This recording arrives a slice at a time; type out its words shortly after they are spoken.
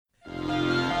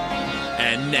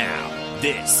And now,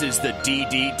 this is the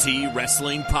DDT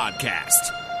Wrestling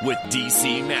Podcast with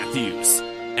DC Matthews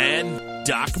and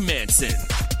Doc Manson.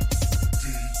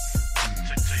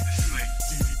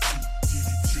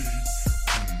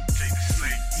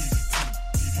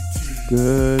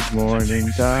 Good morning,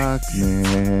 Doc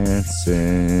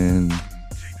Manson.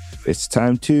 It's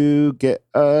time to get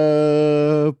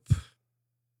up.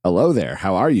 Hello there.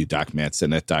 How are you, Doc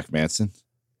Manson at Doc Manson?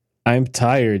 I'm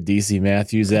tired, DC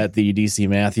Matthews at the DC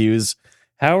Matthews.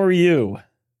 How are you?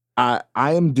 I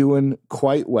am doing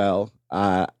quite well.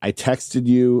 I texted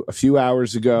you a few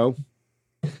hours ago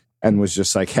and was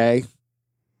just like, hey,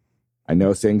 I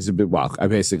know things have been, well, I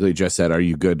basically just said, are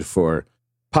you good for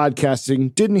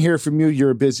podcasting? Didn't hear from you. You're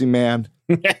a busy man.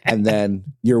 And then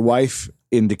your wife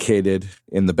indicated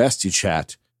in the bestie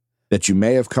chat that you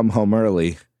may have come home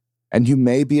early and you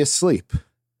may be asleep.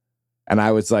 And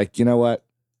I was like, you know what?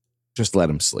 Just let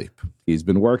him sleep. He's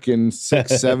been working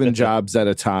 6-7 jobs at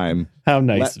a time. How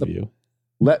nice of you.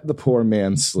 Let the poor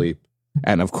man sleep.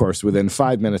 And of course, within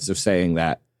 5 minutes of saying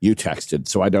that, you texted.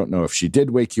 So I don't know if she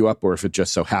did wake you up or if it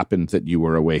just so happened that you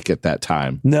were awake at that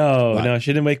time. No,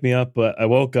 she didn't wake me up, but I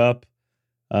woke up.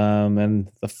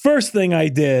 And the first thing I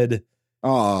did is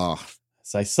I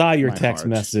saw your text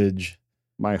message.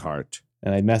 My heart.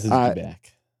 And I messaged you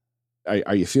back.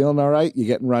 Are you feeling all right? You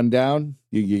getting run down?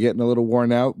 You getting a little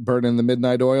worn out, burning the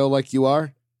midnight oil like you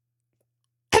are?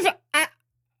 I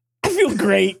feel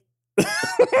great.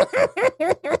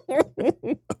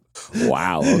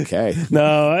 Wow. Okay.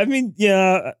 No, I mean,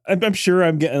 yeah, I'm sure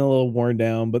I'm getting a little worn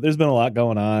down, but there's been a lot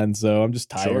going on, so I'm just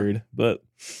tired.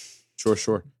 Sure.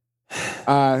 Sure.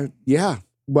 Yeah.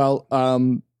 Well,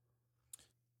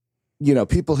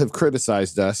 people have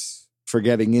criticized us for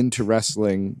getting into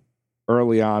wrestling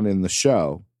early on in the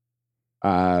show.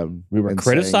 We were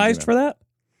criticized for that?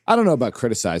 I don't know about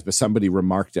criticized, but somebody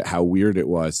remarked at how weird it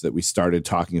was that we started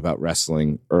talking about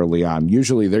wrestling early on.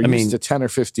 Usually they're used to 10 or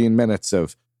 15 minutes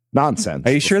of nonsense.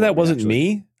 Are you sure that wasn't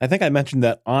me? I think I mentioned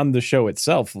that on the show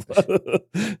itself.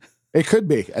 It could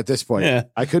be at this point. Yeah.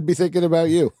 I could be thinking about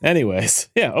you. Anyways.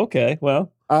 Yeah. Okay.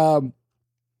 Well,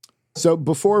 so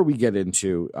before we get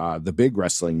into the big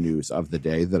wrestling news of the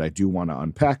day that I do want to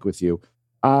unpack with you,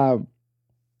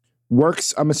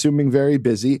 work's, I'm assuming, very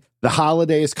busy. The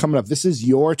holiday is coming up. This is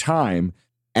your time,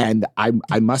 and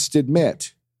I must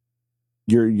admit,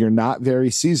 you're not very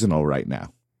seasonal right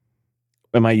now.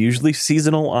 Am I usually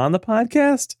seasonal on the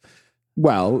podcast?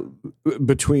 Well,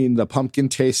 between the pumpkin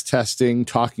taste testing,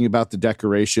 talking about the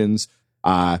decorations,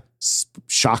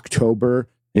 Shocktober.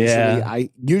 Yeah.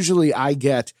 Usually I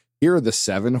get, here are the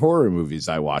 7 horror movies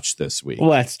I watched this week.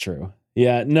 Well, that's true.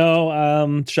 Yeah. No,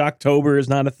 Shocktober is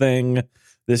not a thing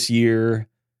this year.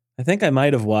 I think I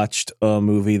might have watched a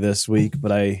movie this week,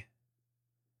 but I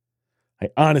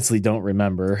honestly don't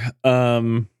remember.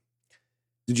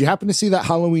 Did you happen to see that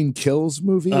Halloween Kills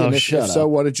movie? Oh, and if so,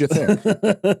 what did you think?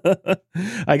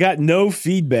 I got no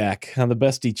feedback on the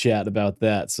bestie chat about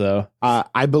that. So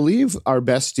I believe our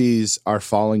besties are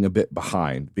falling a bit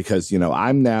behind because,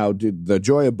 the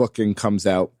Joy of Booking comes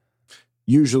out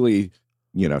usually,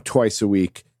 twice a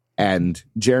week. And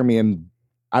Jeremy and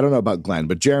I don't know about Glenn,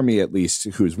 but Jeremy, at least,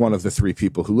 who's one of the 3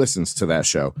 people who listens to that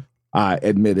show,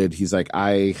 admitted, he's like,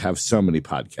 I have so many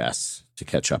podcasts to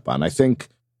catch up on. I think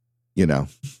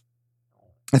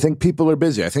people are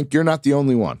busy. I think you're not the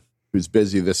only one who's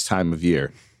busy this time of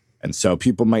year. And so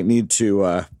people might need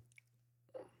to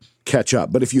catch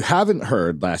up. But if you haven't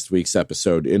heard last week's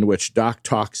episode, in which Doc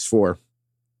talks for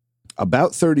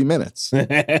about 30 minutes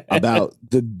about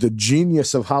the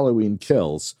genius of Halloween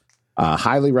Kills,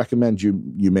 highly recommend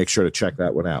you make sure to check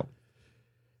that one out.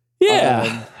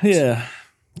 Yeah. Yeah.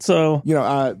 So,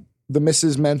 the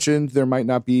missus mentioned there might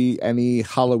not be any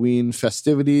Halloween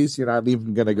festivities. You're not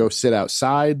even going to go sit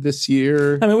outside this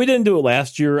year. I mean, we didn't do it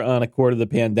last year on account of the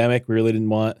pandemic. We really didn't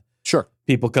want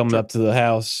people coming up to the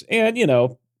house. And,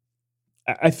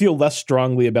 I feel less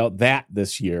strongly about that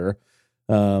this year.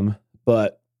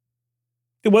 But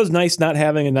it was nice not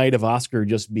having a night of Oscar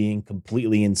just being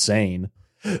completely insane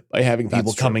by having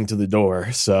people coming to the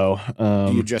door. So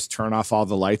do you just turn off all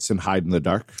the lights and hide in the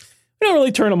dark? We don't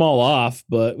really turn them all off,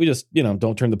 but we just,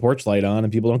 don't turn the porch light on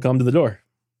and people don't come to the door.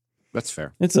 That's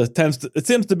fair. It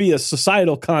seems to be a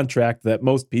societal contract that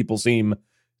most people seem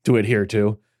to adhere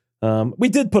to. We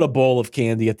did put a bowl of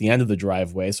candy at the end of the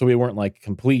driveway, so we weren't like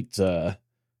complete,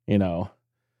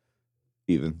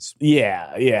 heathens.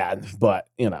 Yeah, but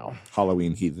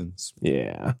Halloween heathens.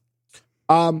 Yeah.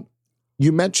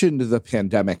 You mentioned the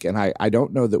pandemic, and I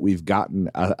don't know that we've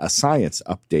gotten a science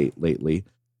update lately.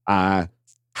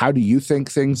 How do you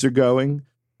think things are going?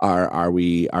 Are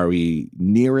we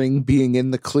nearing being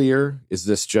in the clear? Is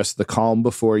this just the calm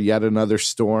before yet another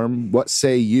storm? What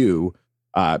say you,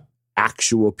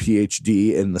 actual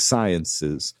PhD in the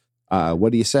sciences?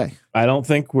 What do you say? I don't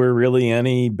think we're really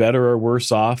any better or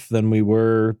worse off than we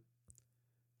were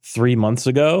 3 months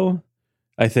ago.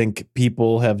 I think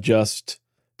people have just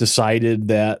decided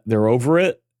that they're over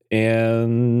it,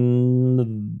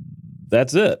 and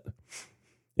that's it.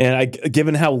 And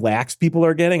given how lax people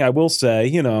are getting, I will say,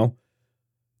 the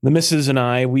missus and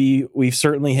I, we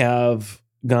certainly have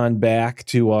gone back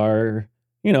to our,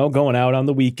 going out on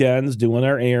the weekends, doing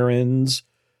our errands.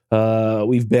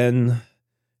 We've been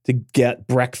to get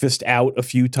breakfast out a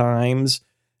few times.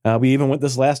 We even went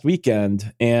this last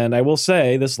weekend. And I will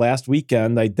say this last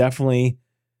weekend, I definitely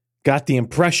got the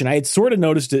impression, I had sort of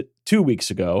noticed it 2 weeks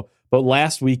ago, but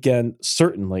last weekend,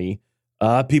 certainly,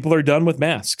 people are done with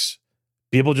masks.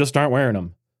 People just aren't wearing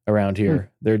them around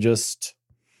here. They're just,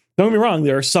 don't get me wrong,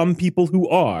 there are some people who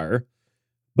are,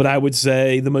 but I would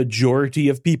say the majority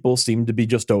of people seem to be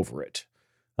just over it.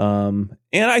 And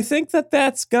I think that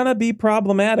that's going to be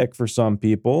problematic for some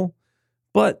people.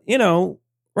 But,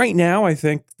 right now, I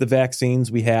think the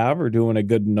vaccines we have are doing a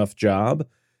good enough job.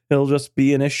 It'll just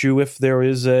be an issue if there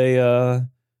is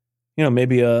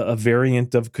maybe a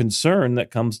variant of concern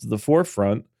that comes to the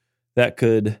forefront that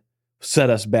could set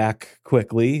us back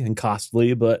quickly and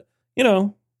costly. But,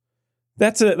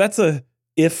 that's a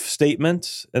if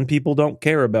statement, and people don't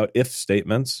care about if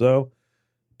statements. So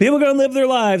people are going to live their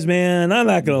lives, man. I'm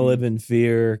not going to live in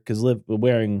fear because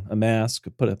wearing a mask,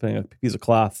 putting a piece of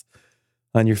cloth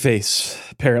on your face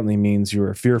apparently means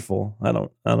you're fearful. I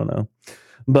don't know.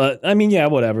 But I mean, yeah,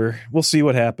 whatever. We'll see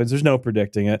what happens. There's no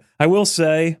predicting it. I will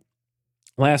say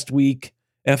last week,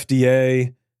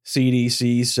 FDA,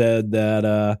 CDC said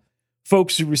that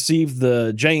folks who received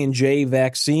the J&J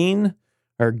vaccine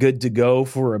are good to go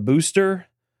for a booster,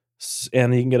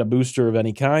 and you can get a booster of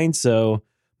any kind. So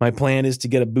my plan is to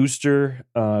get a booster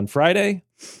on Friday.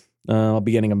 I'll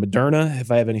be getting a Moderna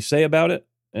if I have any say about it,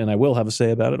 and I will have a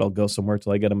say about it. I'll go somewhere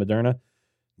till I get a Moderna.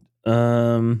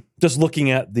 Just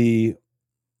looking at the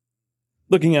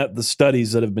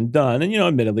studies that have been done, and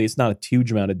admittedly, it's not a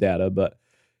huge amount of data, but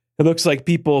it looks like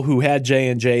people who had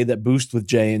J&J that boost with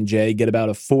J&J get about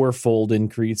a 4-fold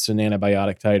increase in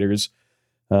antibiotic titers.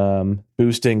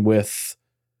 Boosting with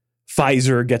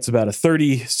Pfizer gets about a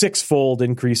 36-fold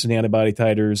increase in antibody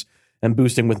titers, and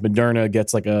boosting with Moderna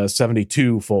gets like a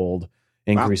 72-fold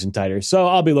increase in titers. So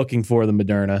I'll be looking for the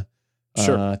Moderna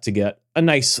to get a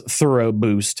nice thorough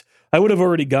boost. I would have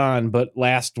already gone, but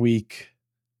last week,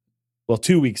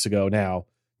 2 weeks ago now,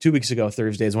 2 weeks ago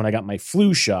Thursday is when I got my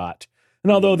flu shot.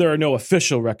 And although there are no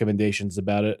official recommendations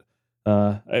about it,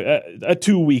 a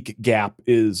 2-week gap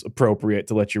is appropriate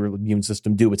to let your immune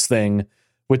system do its thing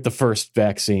with the first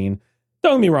vaccine.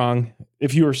 Don't get me wrong.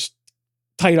 If you're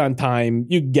tight on time,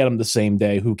 you can get them the same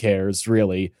day. Who cares,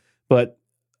 really? But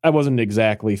I wasn't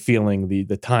exactly feeling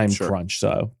the time crunch.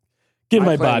 So give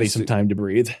my body some time to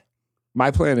breathe. My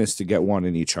plan is to get one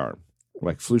in each arm,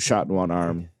 like flu shot in one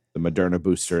arm, the Moderna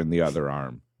booster in the other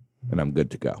arm, and I'm good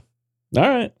to go. All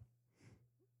right.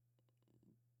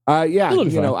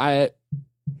 I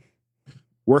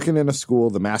working in a school,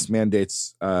 the mask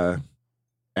mandates,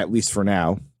 at least for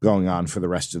now, going on for the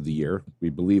rest of the year. We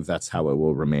believe that's how it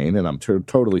will remain, and I'm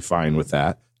totally fine with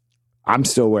that. I'm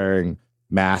still wearing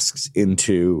masks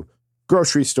into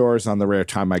grocery stores on the rare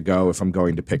time I go. If I'm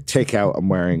going to pick takeout, I'm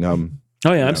wearing them.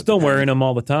 Oh, yeah, I'm still wearing them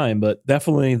all the time, but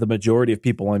definitely the majority of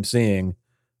people I'm seeing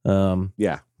don't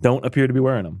appear to be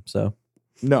wearing them. So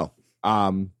no.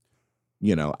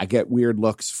 I get weird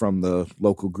looks from the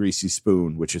local Greasy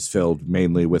Spoon, which is filled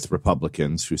mainly with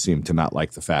Republicans who seem to not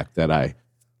like the fact that I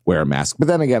wear a mask. But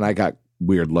then again, I got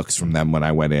weird looks from them when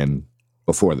I went in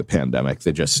before the pandemic.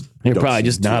 You're probably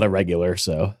just not a regular,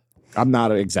 so. I'm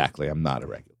not a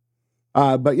regular.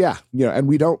 But yeah, and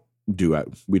we don't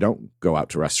go out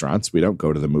to restaurants. We don't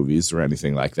go to the movies or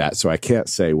anything like that. So I can't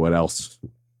say what else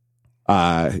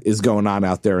is going on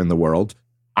out there in the world.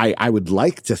 I would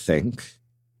like to think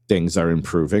things are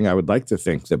improving. I would like to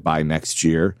think that by next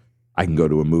year I can go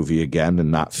to a movie again and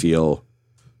not feel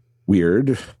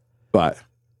weird, but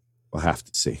we'll have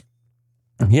to see.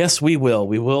 Yes, we will.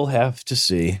 We will have to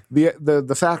see.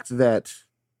 The fact that,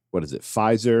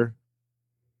 Pfizer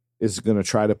is going to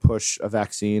try to push a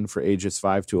vaccine for ages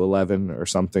 5 to 11 or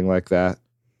something like that.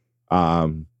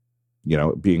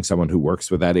 Being someone who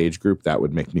works with that age group, that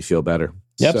would make me feel better.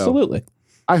 Yeah, absolutely.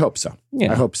 I hope so.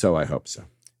 Yeah. I hope so.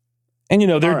 And,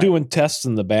 they're doing tests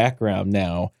in the background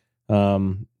now.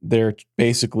 They're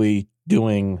basically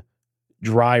doing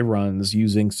dry runs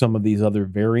using some of these other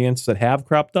variants that have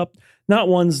cropped up. not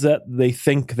ones that they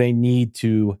think they need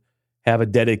to have a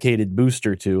dedicated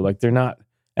booster to. Like, they're not,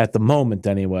 at the moment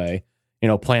anyway,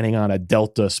 planning on a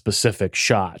Delta specific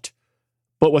shot.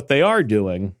 But what they are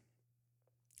doing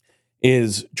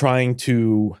is trying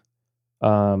to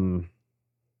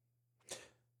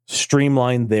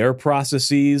streamline their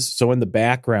processes. So in the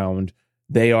background,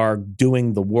 they are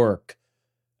doing the work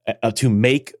to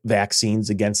make vaccines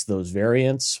against those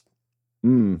variants.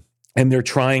 And they're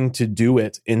trying to do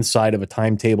it inside of a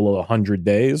timetable of 100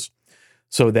 days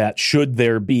so that should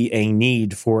there be a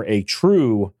need for a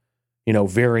true,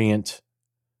 variant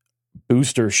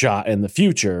booster shot in the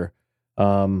future,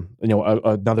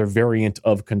 another variant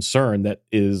of concern that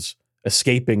is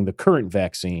escaping the current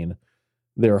vaccine,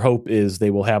 their hope is they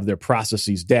will have their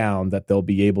processes down, that they'll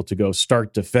be able to go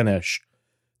start to finish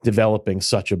developing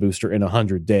such a booster in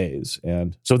 100 days.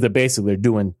 And so they're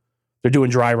doing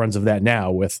dry runs of that now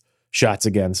with shots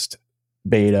against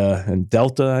beta and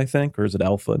delta, I think, or is it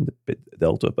alpha and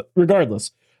delta? But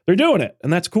regardless, they're doing it,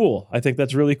 and that's cool. I think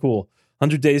that's really cool.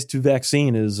 100 days to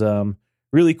vaccine is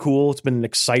really cool. It's been an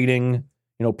exciting,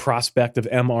 prospect of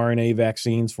mRNA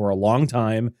vaccines for a long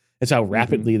time. It's how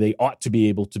rapidly they ought to be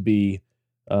able to be,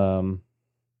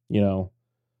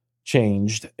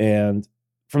 changed. And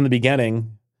from the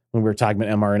beginning, when we were talking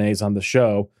about mRNAs on the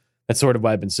show, that's sort of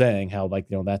what I've been saying, how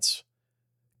that's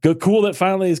good, cool that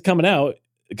finally is coming out,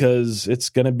 because it's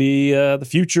going to be the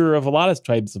future of a lot of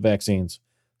types of vaccines.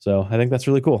 So I think that's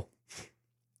really cool.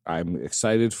 I'm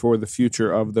excited for the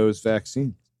future of those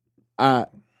vaccines. I'm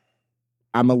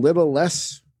a little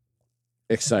less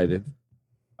excited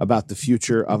about the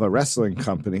future of a wrestling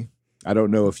company. I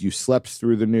don't know if you slept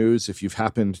through the news, if you've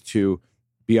happened to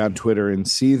be on Twitter and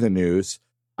see the news.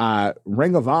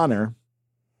 Ring of Honor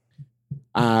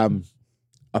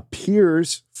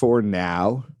appears for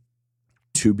now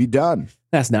to be done.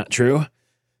 That's not true.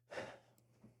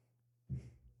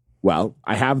 Well,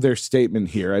 I have their statement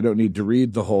here. I don't need to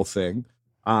read the whole thing,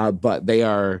 but they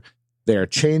are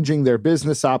changing their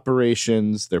business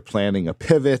operations. They're planning a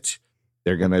pivot.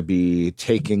 They're going to be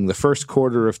taking the first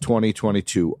quarter of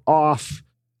 2022 off,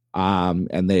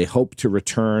 and they hope to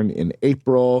return in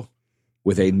April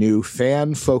with a new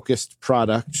fan-focused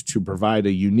product to provide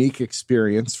a unique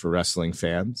experience for wrestling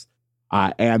fans.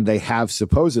 And they have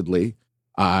supposedly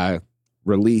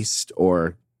released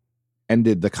or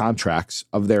ended the contracts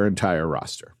of their entire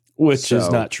roster. Which is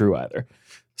not true either.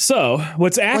 So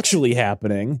what's actually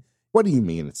happening... What do you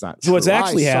mean it's not true? So what's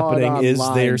actually happening is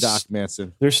Doc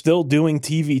Manson. They're still doing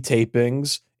TV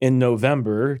tapings in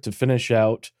November to finish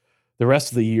out the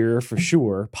rest of the year for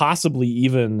sure. Possibly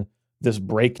even this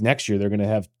break next year. They're going to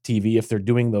have TV if they're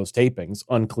doing those tapings.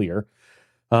 Unclear.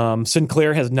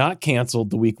 Sinclair has not canceled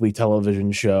the weekly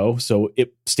television show, so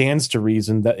it stands to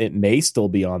reason that it may still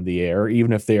be on the air,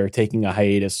 even if they are taking a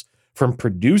hiatus from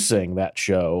producing that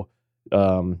show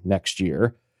next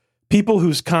year. People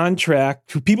who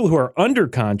are under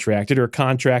contracted are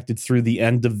contracted through the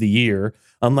end of the year,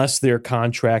 unless their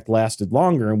contract lasted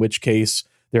longer, in which case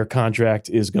their contract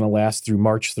is going to last through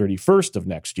March 31st of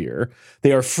next year.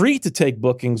 They are free to take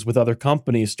bookings with other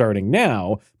companies starting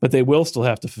now, but they will still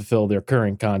have to fulfill their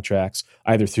current contracts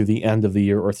either through the end of the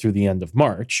year or through the end of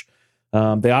March.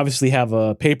 They obviously have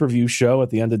a pay-per-view show at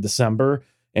the end of December,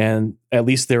 and at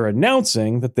least they're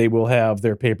announcing that they will have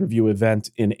their pay-per-view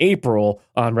event in April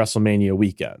on WrestleMania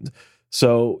weekend.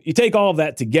 So you take all of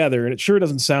that together, and it sure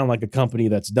doesn't sound like a company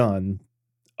that's done.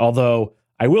 Although,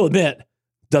 I will admit,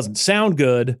 doesn't sound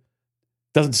good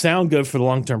for the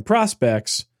long-term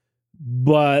prospects,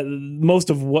 but most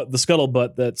of what the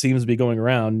scuttlebutt that seems to be going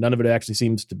around, none of it actually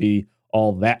seems to be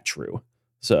all that true.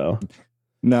 So,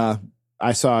 nah,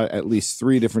 I saw at least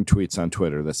 3 different tweets on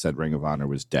Twitter that said Ring of Honor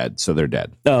was dead, so they're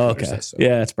dead. Oh, okay.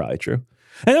 Yeah, that's probably true.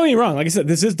 I don't get me wrong. Like I said,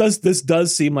 this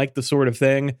does seem like the sort of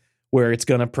thing where it's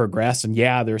going to progress, and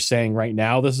yeah, they're saying right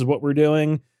now this is what we're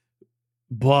doing,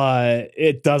 but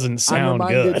it doesn't sound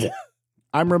good.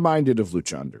 I'm reminded of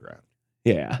Lucha Underground.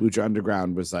 Yeah. Lucha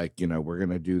Underground was like, we're going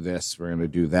to do this, we're going to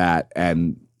do that.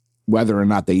 And whether or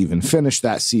not they even finished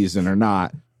that season or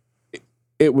not,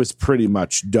 it was pretty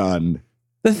much done.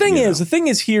 The thing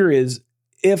is here is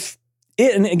if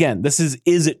it, and again,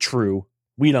 is it true?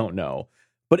 We don't know.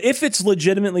 But if it's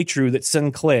legitimately true that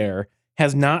Sinclair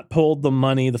has not pulled the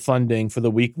money, the funding for the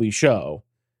weekly show,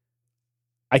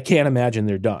 I can't imagine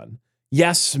they're done.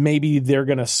 Yes, maybe they're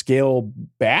going to scale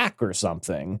back or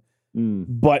something,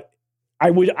 but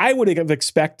I would have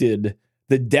expected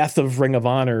the death of Ring of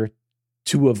Honor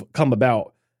to have come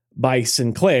about by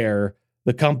Sinclair,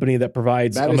 the company that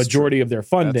provides a majority of their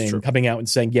funding, coming out and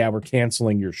saying, yeah, we're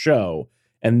canceling your show.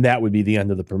 And that would be the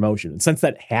end of the promotion. And since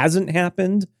that hasn't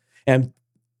happened, And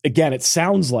again, it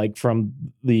sounds like from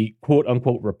the quote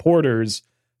unquote reporters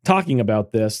talking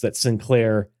about this that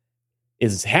Sinclair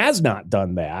has not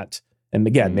done that. And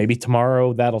again, maybe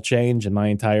tomorrow that'll change and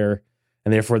and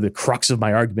therefore the crux of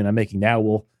my argument I'm making now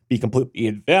will be completely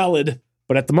invalid.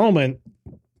 But at the moment,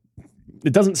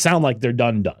 it doesn't sound like they're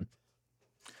done.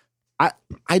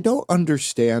 I don't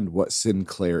understand what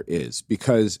Sinclair is,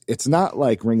 because it's not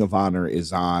like Ring of Honor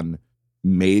is on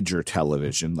major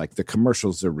television. Like, the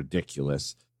commercials are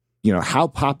ridiculous. You know, how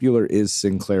popular is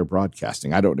Sinclair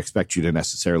Broadcasting? I don't expect you to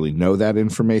necessarily know that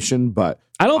information, but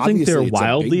I don't think they're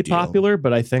wildly popular,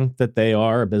 but I think that they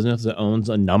are a business that owns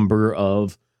a number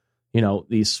of,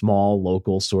 these small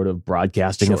local sort of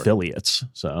broadcasting affiliates.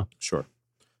 So sure.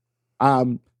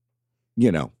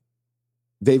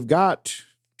 They've got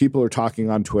people are talking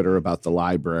on Twitter about the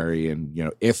library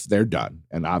and, if they're done,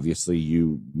 and obviously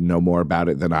you know more about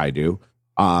it than I do.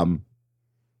 Would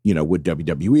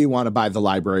WWE want to buy the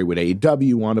library? Would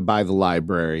AEW want to buy the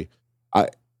library?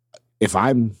 If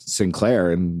I'm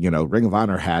Sinclair and, Ring of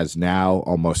Honor has now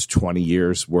almost 20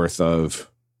 years worth of.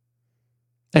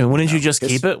 Hey, wouldn't you just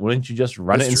keep it? Wouldn't you just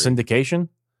run it in syndication?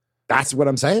 That's what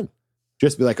I'm saying.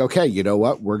 Just be like, okay, you know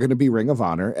what? We're going to be Ring of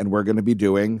Honor and we're going to be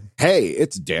doing, hey,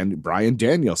 it's Bryan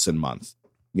Danielson month.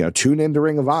 Tune into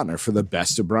Ring of Honor for the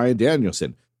best of Bryan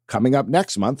Danielson. Coming up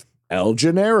next month, El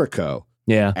Generico.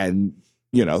 Yeah. And,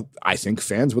 I think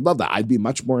fans would love that. I'd be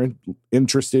much more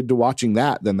interested to watching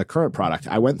that than the current product.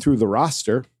 I went through the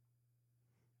roster.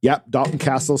 Yep, Dalton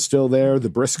Castle's still there. The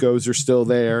Briscoes are still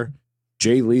there.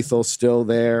 Jay Lethal's still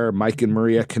there. Mike and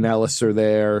Maria Kanellis are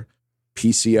there.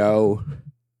 PCO.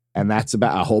 And that's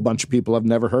about a whole bunch of people I've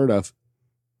never heard of,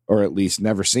 or at least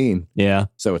never seen. Yeah.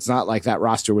 So it's not like that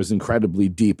roster was incredibly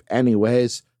deep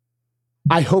anyways.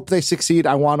 I hope they succeed.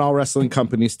 I want all wrestling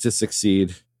companies to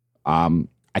succeed.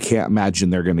 I can't imagine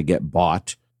they're going to get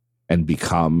bought and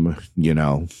become,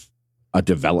 a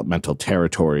developmental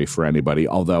territory for anybody.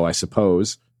 Although I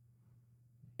suppose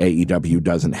AEW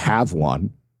doesn't have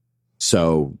one.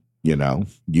 So,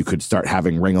 you could start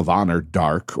having Ring of Honor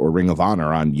Dark or Ring of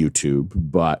Honor on YouTube,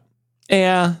 but.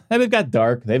 Yeah, they've got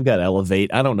Dark. They've got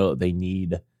Elevate. I don't know that they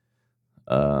need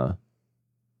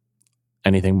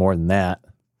anything more than that.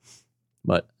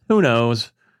 But who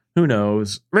knows? Who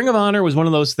knows? Ring of Honor was one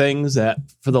of those things that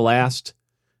for the last,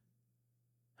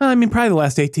 probably the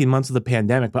last 18 months of the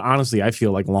pandemic, but honestly, I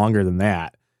feel like longer than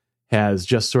that, has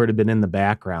just sort of been in the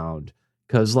background.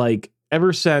 Because,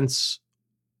 ever since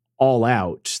All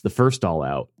Out, the first All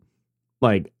Out,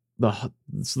 the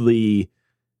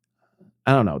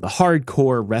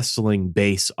hardcore wrestling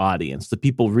base audience, the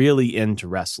people really into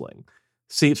wrestling.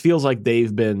 See, it feels like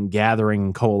they've been gathering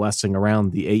and coalescing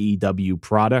around the AEW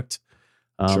product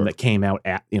that came out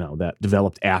that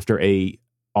developed after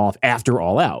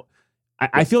All Out.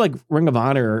 I feel like Ring of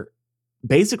Honor,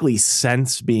 basically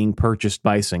since being purchased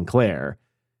by Sinclair,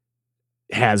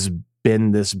 has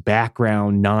been this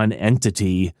background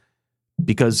non-entity,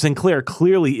 because Sinclair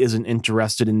clearly isn't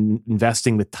interested in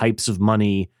investing the types of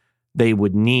money they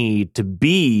would need to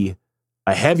be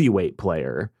a heavyweight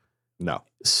player. No.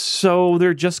 So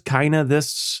they're just kind of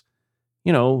this,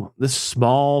 this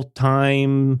small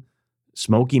time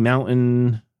Smoky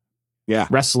Mountain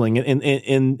wrestling in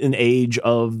an age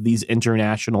of these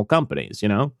international companies,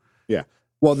 Yeah.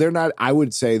 Well, they're not, I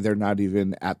would say they're not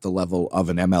even at the level of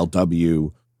an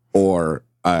MLW or,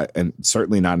 and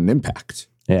certainly not an Impact.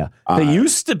 Yeah. They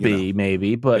used to be,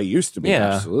 maybe, but they used to be,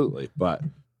 absolutely. But,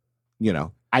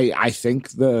 I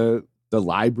think the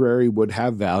library would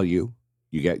have value.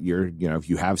 You get your, if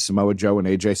you have Samoa Joe and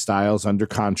AJ Styles under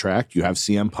contract, you have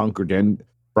CM Punk or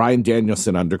Bryan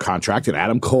Danielson under contract and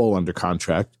Adam Cole under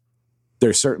contract,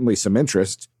 there's certainly some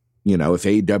interest. If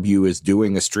AEW is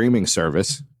doing a streaming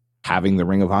service, having the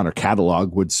Ring of Honor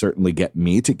catalog would certainly get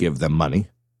me to give them money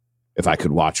if I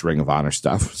could watch Ring of Honor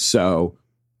stuff. So,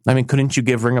 couldn't you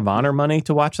give Ring of Honor money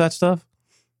to watch that stuff?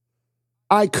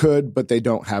 I could, but they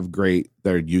don't have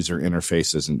their user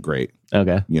interface isn't great.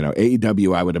 Okay.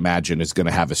 AEW, I would imagine, is going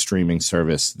to have a streaming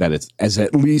service that is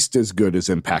at least as good as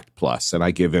Impact Plus, and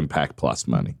I give Impact Plus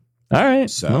money. All right.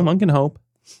 So one can hope.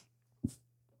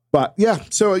 But yeah,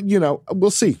 so,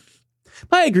 we'll see.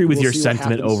 I agree with your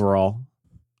sentiment overall.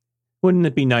 Wouldn't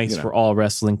it be nice for all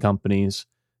wrestling companies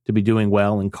to be doing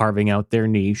well and carving out their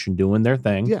niche and doing their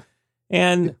thing? Yeah.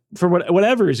 And for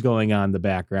whatever is going on in the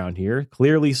background here,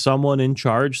 clearly someone in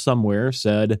charge somewhere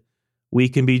said, we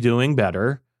can be doing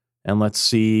better, and let's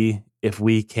see if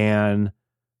we can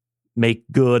make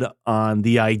good on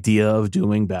the idea of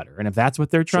doing better. And if that's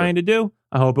what they're trying to do,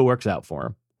 I hope it works out for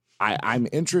them. I'm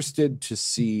interested to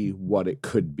see what it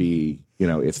could be,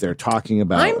 if they're talking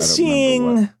about. I'm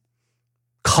seeing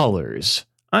colors.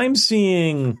 I'm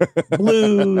seeing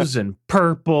blues and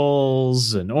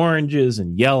purples and oranges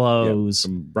and yellows.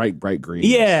 Some bright green.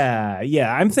 Yeah.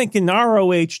 I'm thinking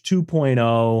ROH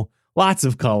 2.0, lots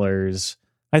of colors.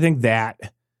 I think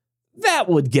that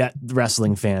would get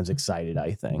wrestling fans excited,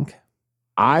 I think.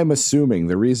 I'm assuming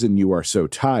the reason you are so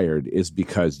tired is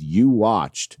because you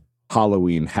watched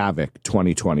Halloween Havoc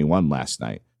 2021 last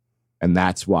night, and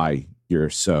that's why you're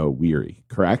so weary,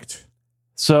 correct?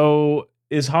 So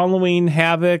is Halloween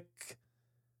Havoc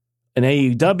an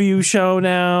AEW show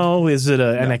now? Is it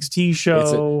a NXT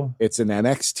show? It's an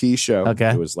NXT show.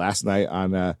 Okay. It was last night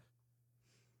on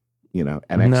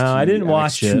NXT. No, I didn't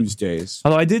watch Tuesdays.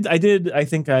 Although I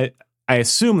think I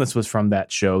assume this was from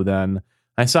that show then.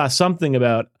 I saw something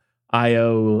about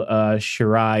Io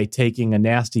Shirai taking a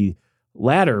nasty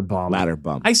ladder bump.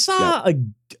 I saw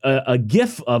a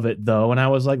GIF of it, though, and I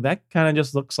was like, that kind of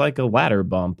just looks like a ladder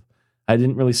bump. I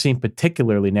didn't really seem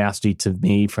particularly nasty to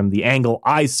me from the angle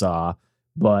I saw,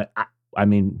 but I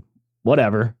mean,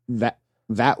 whatever.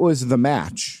 That was the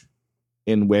match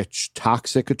in which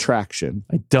Toxic Attraction,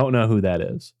 I don't know who that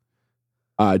is,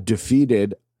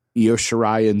 defeated Io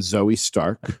Shirai and Zoe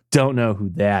Stark. Don't know who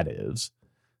that is.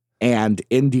 And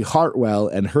Indy Hartwell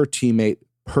and her teammate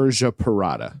Persia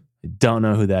Parada. I don't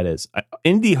know who that is.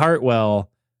 Indy Hartwell,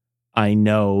 I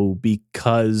know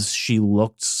because she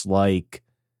looks like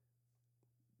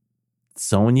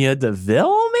Sonya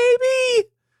Deville, maybe?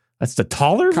 That's the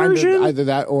taller version? Either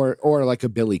that or like a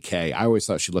Billie Kay. I always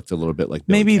thought she looked a little bit like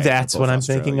Billie Maybe Kay. That's what I'm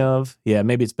thinking of. Yeah,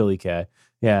 maybe it's Billie Kay.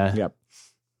 Yeah. Yep.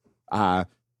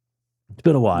 It's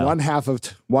been a while. One half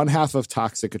of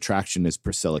Toxic Attraction is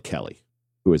Priscilla Kelly,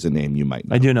 who is a name you might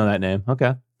know. I do know that name.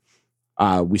 Okay.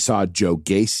 We saw Joe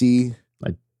Gacy.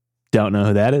 I don't know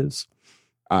who that is.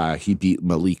 He beat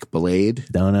Malik Blade.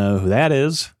 Don't know who that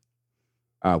is.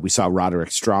 We saw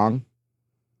Roderick Strong.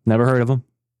 Never heard of him.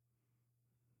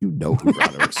 You know who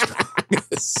Roderick Strong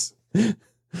is.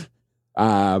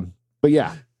 But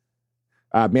yeah,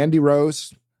 Mandy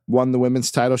Rose won the women's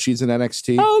title. She's in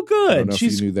NXT. Oh, good. I don't know if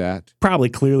you knew that. Probably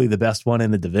clearly the best one in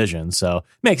the division, so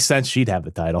makes sense she'd have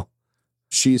the title.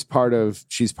 She's part of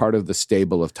the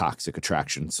stable of Toxic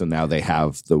Attraction. So now they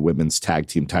have the women's tag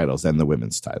team titles and the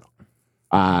women's title.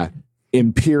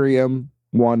 Imperium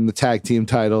won the tag team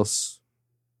titles.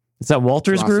 Is that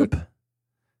Walter's group?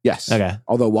 Yes. Okay.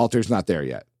 Although Walter's not there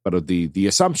yet, but the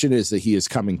assumption is that he is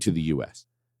coming to the U.S.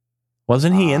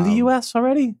 Wasn't he in the U.S.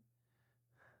 already?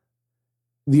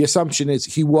 The assumption is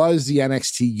he was the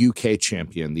NXT UK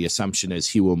champion. The assumption is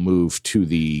he will move to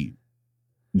the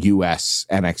US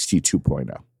NXT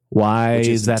 2.0. Why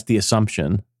is that the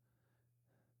assumption?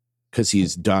 Because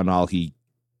he's done all he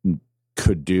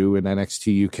could do in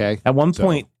NXT UK. At one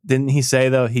point, didn't he say,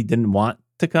 though, he didn't want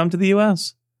to come to the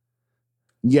US?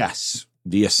 Yes.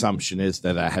 The assumption is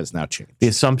that has now changed. The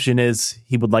assumption is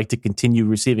he would like to continue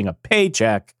receiving a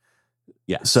paycheck.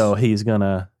 Yes. So he's going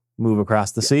to move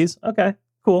across the seas. Okay,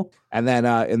 cool. And then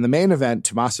in the main event,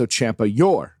 Tommaso Ciampa,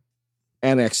 your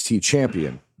NXT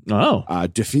champion,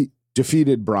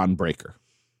 defeated Braun Breaker.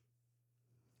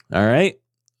 All right.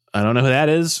 I don't know who that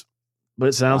is, but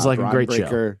it sounds like a great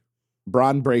show.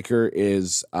 Braun Breaker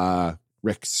is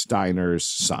Rick Steiner's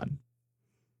son.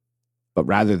 But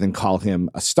rather than call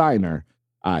him a Steiner,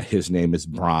 his name is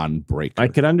Braun Breaker. I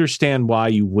could understand why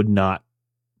you would not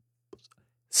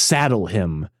saddle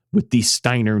him with the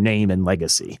Steiner name and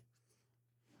legacy.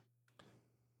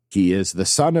 He is the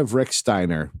son of Rick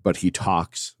Steiner, but he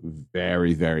talks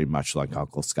very, very much like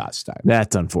Uncle Scott Steiner.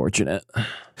 That's unfortunate.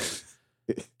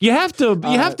 You have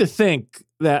to think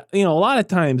that, a lot of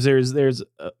times there's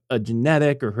a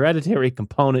genetic or hereditary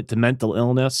component to mental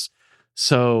illness.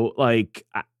 So like,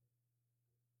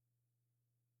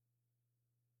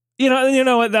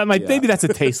 what that might, maybe that's a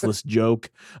tasteless joke.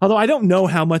 Although I don't know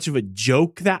how much of a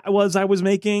joke that I was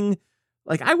making.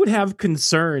 Like, I would have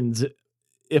concerns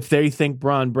if they think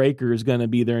Braun Breaker is going to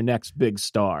be their next big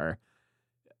star.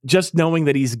 Just knowing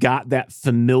that he's got that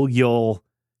familial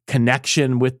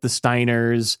connection with the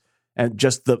Steiners and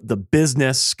just the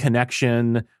business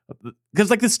connection.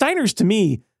 Because like the Steiners, to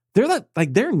me,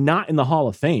 they're not in the Hall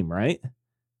of Fame, right?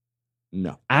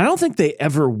 No. I don't think they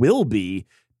ever will be,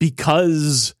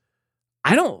 because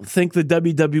I don't think the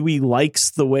WWE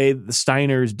likes the way the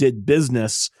Steiners did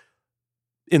business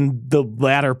in the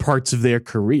latter parts of their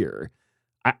career.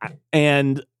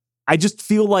 And I just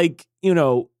feel like,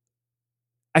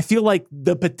 I feel like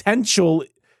the potential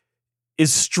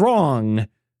is strong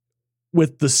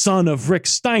with the son of Rick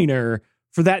Steiner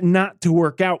for that not to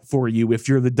work out for you if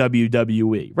you're the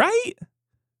WWE, right?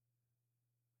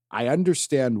 I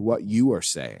understand what you are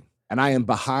saying. and I am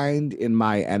behind in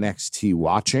my NXT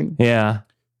watching. Yeah.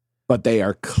 But they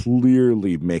are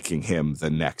clearly making him the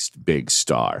next big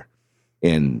star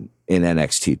in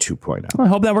NXT 2.0. I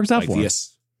hope that works out for him.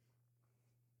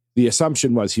 The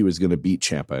assumption was he was going to beat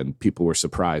Ciampa, and people were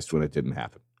surprised when it didn't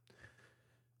happen.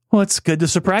 Well, it's good to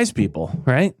surprise people,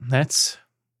 right? That's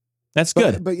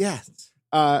good. But yeah,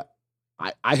 I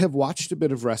have watched a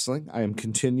bit of wrestling. I am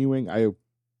continuing.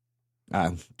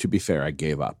 To be fair, I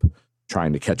gave up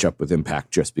trying to catch up with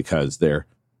Impact just because their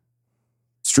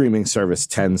streaming service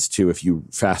tends to, if you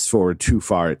fast forward too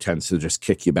far, it tends to just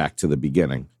kick you back to the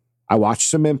beginning. I watched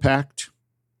some Impact.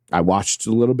 I watched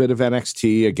a little bit of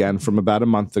NXT again from about a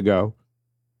month ago.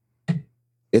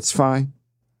 It's fine.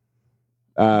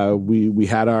 We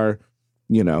had our,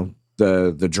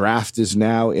 the draft is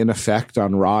now in effect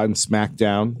on Raw and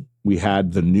SmackDown. We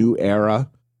had the new era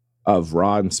of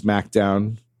Raw and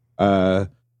SmackDown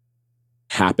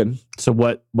happen. So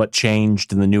what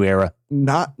changed in the new era?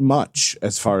 Not much,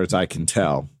 as far as I can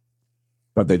tell,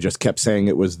 but they just kept saying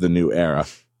it was the new era.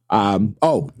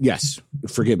 Oh yes,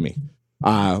 forgive me.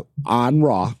 On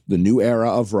Raw, the new era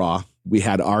of Raw, we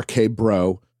had RK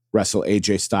Bro wrestle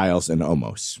AJ Styles and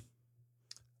Omos.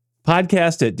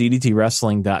 Podcast at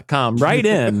ddtwrestling.com. Write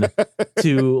in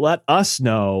to let us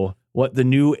know what the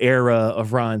new era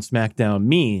of Raw and SmackDown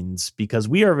means, because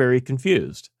we are very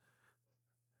confused.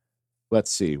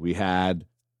 Let's see. We had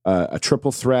a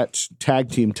triple threat tag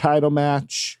team title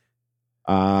match.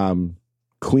 Queen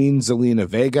Zelina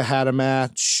Vega had a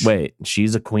match. Wait,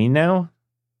 she's a queen now?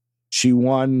 She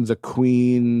won the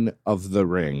Queen of the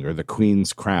Ring, or the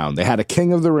Queen's Crown. They had a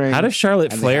King of the Ring. How does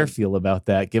Charlotte Flair feel about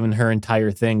that, given her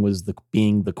entire thing was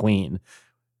being the queen?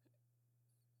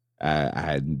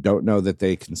 I don't know that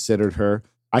they considered her.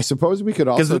 I suppose we could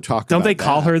also talk about Don't they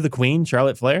call her the Queen,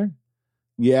 Charlotte Flair?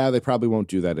 Yeah, they probably won't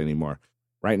do that anymore.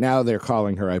 Right now, they're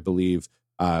calling her, I believe,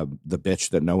 the bitch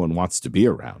that no one wants to be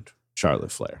around,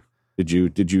 Charlotte Flair. Did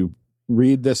you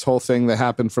read this whole thing that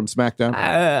happened from SmackDown?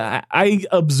 I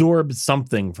absorbed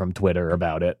something from Twitter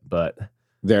about it, but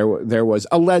there was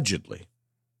allegedly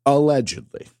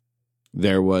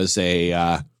there was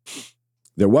a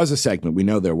segment, we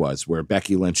know there was, where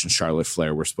Becky Lynch and Charlotte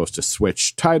Flair were supposed to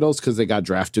switch titles because they got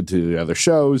drafted to the other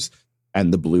shows,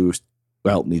 and the blue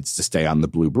belt needs to stay on the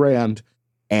blue brand.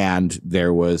 And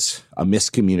there was a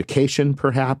miscommunication,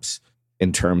 perhaps,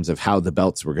 in terms of how the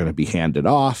belts were going to be handed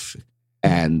off.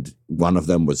 And one of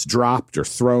them was dropped or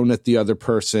thrown at the other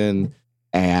person.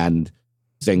 And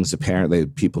things, apparently,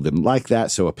 people didn't like that.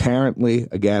 So apparently,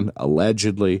 again,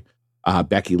 allegedly,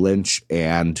 Becky Lynch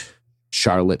and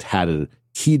Charlotte had a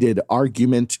heated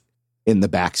argument in the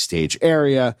backstage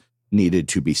area, needed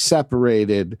to be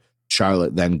separated.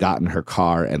 Charlotte then got in her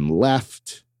car and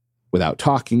left without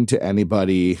talking to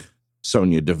anybody.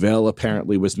 Sonya Deville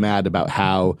apparently was mad about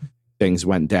how things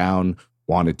went down,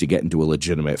 wanted to get into a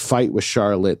legitimate fight with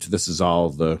Charlotte. This is all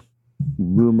the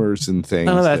rumors and things.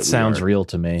 None of that sounds real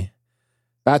to me.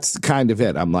 That's kind of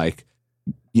it. I'm like,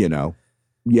 yeah,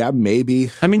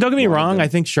 maybe. I mean, don't get me wrong. I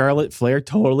think Charlotte Flair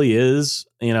totally is,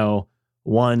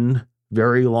 one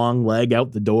very long leg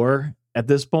out the door at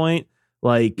this point.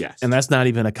 Like, yes. And that's not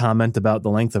even a comment about the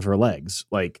length of her legs.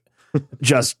 Like,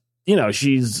 just,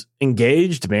 she's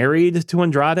engaged, married to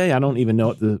Andrade. I don't even know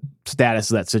what the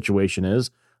status of that situation is.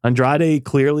 Andrade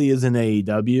clearly is in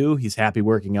AEW. He's happy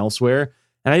working elsewhere.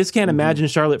 And I just can't imagine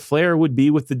Charlotte Flair would be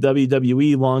with the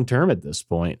WWE long term at this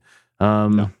point.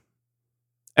 No.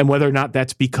 And whether or not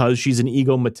that's because she's an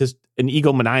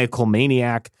egomaniacal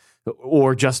maniac,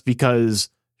 or just because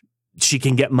she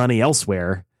can get money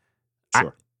elsewhere.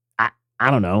 Sure. I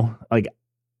don't know. Like,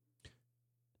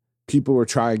 people were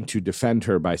trying to defend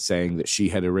her by saying that she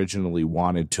had originally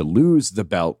wanted to lose the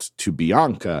belt to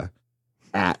Bianca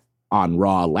on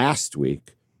Raw last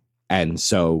week. And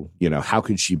so, how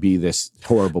could she be this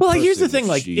horrible person? Well, here's the thing.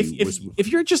 Like, if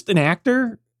you're just an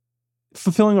actor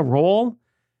fulfilling a role,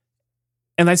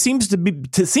 and that seems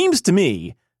to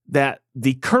me that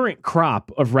the current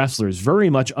crop of wrestlers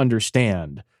very much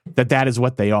understand that is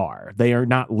what they are. They are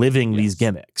not living these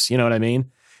gimmicks. You know what I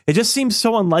mean? It just seems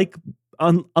so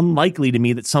unlikely to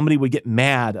me that somebody would get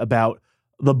mad about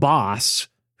the boss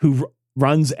who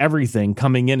runs everything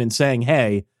coming in and saying,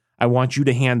 hey, I want you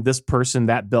to hand this person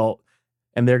that belt,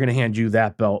 and they're going to hand you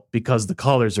that belt because the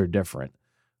colors are different.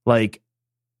 Like,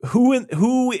 who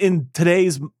in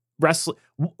today's wrestling,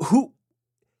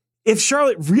 if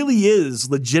Charlotte really is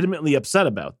legitimately upset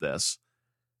about this,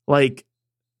 like,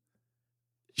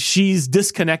 she's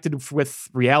disconnected with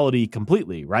reality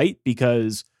completely, right?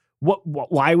 Because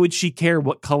why would she care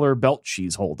what color belt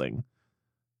she's holding?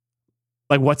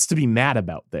 Like, what's to be mad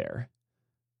about there?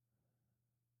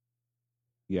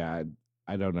 Yeah,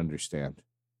 I don't understand.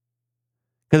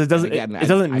 Because it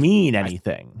doesn't mean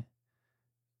anything.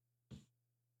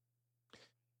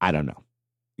 I don't know.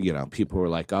 People were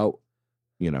like, oh,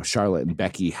 Charlotte and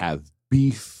Becky have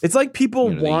beef. It's like people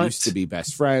they used to be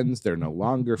best friends. They're no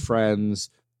longer friends.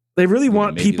 They really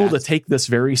want people to take this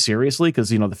very seriously because,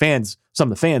 some of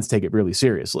the fans take it really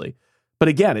seriously. But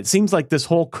again, it seems like this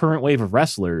whole current wave of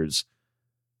wrestlers,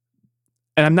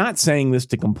 and I'm not saying this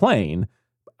to complain,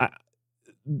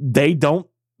 they don't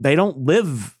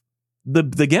live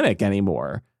the gimmick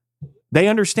anymore. They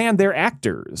understand they're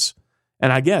actors.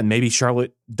 And again, maybe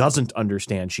Charlotte doesn't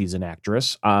understand she's an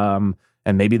actress. And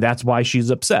maybe that's why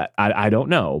she's upset. I don't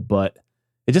know, but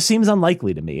it just seems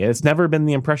unlikely to me. It's never been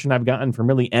the impression I've gotten from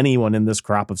really anyone in this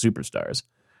crop of superstars.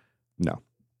 No.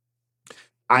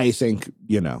 I think,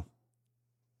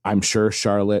 I'm sure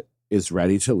Charlotte is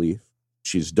ready to leave.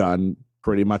 She's done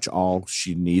pretty much all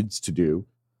she needs to do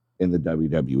in the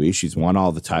WWE. She's won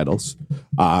all the titles.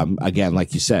 Again,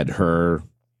 like you said, her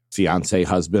fiance,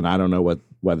 husband, I don't know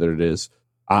whether it is.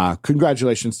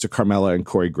 Congratulations to Carmella and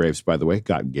Corey Graves, by the way,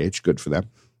 got engaged. Good for them.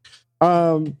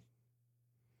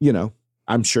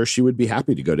 I'm sure she would be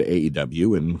happy to go to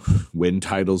AEW and win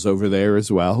titles over there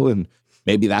as well. And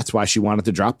maybe that's why she wanted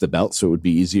to drop the belt, so it would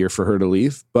be easier for her to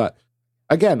leave. But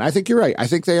again, I think you're right. I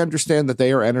think they understand that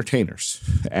they are entertainers.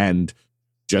 And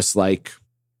just like,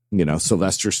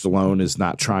 Sylvester Stallone is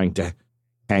not trying to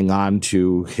hang on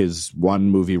to his one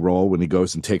movie role when he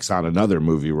goes and takes on another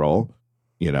movie role.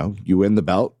 You win the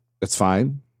belt. That's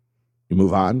fine. You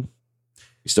move on.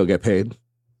 You still get paid.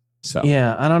 So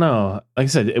yeah, I don't know. Like I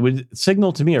said, it would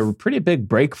signal to me a pretty big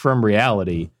break from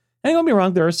reality. And don't get me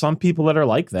wrong, there are some people that are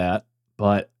like that,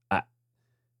 but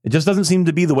it just doesn't seem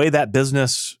to be the way that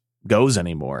business goes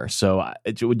anymore. So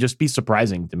it would just be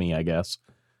surprising to me, I guess,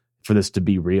 for this to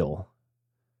be real.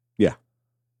 Yeah.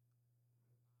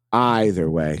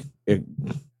 Either way,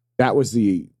 that was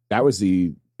the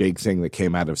big thing that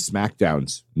came out of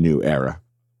SmackDown's new era.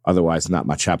 Otherwise, not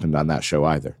much happened on that show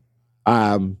either.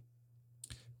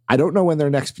 I don't know when their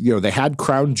next, they had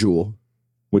Crown Jewel,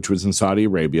 which was in Saudi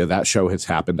Arabia. That show has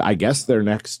happened. I guess their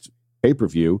next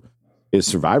pay-per-view is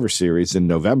Survivor Series in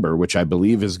November, which I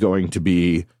believe is going to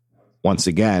be, once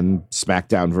again,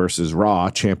 SmackDown versus Raw,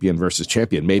 champion versus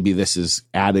champion. Maybe this is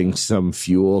adding some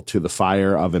fuel to the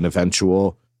fire of an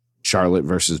eventual Charlotte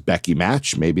versus Becky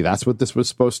match. Maybe that's what this was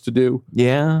supposed to do.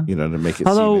 Yeah. To make it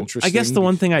seem interesting. I guess the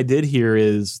one thing I did hear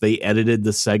is they edited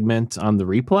the segment on the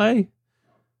replay.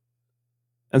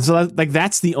 And so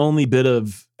that's the only bit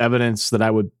of evidence that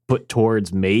I would put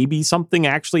towards maybe something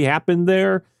actually happened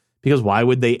there, because why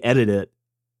would they edit it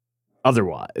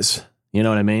otherwise? You know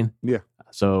what I mean? Yeah.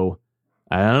 So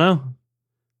I don't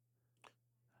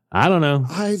know.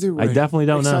 Either way, I definitely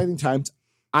don't know. Exciting times.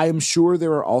 I am sure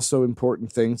there are also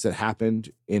important things that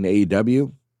happened in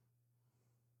AEW.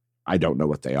 I don't know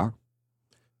what they are.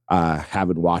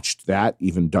 Haven't watched that,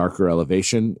 even Darker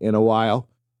Elevation, in a while.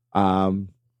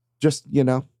 Just,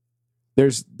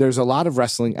 there's a lot of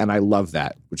wrestling, and I love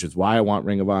that, which is why I want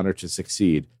Ring of Honor to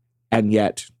succeed. And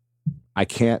yet I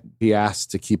can't be asked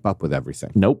to keep up with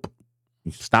everything. Nope.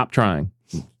 Stop trying.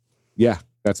 Yeah,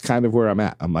 that's kind of where I'm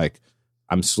at.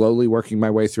 I'm slowly working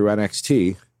my way through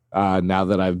NXT now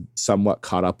that I've somewhat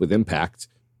caught up with Impact,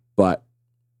 but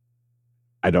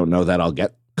I don't know that I'll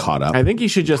get caught up. I think you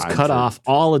should just cut off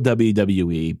all of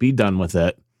WWE, be done with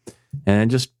it,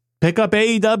 and just pick up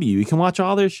AEW. You can watch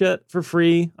all their shit for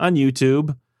free on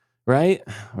YouTube, right?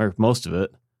 Or most of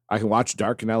it. I can watch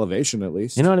Dark and Elevation at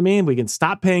least. You know what I mean? We can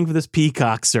stop paying for this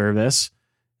Peacock service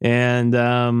and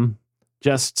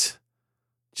just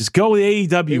go the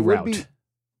AEW route.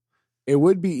 It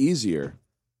would be easier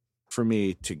for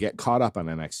me to get caught up on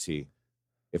NXT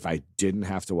if I didn't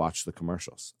have to watch the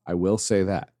commercials. I will say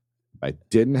that. If I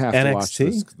didn't have to watch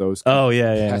those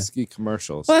pesky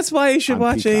commercials. Well, that's why you should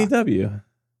watch Peacock. AEW.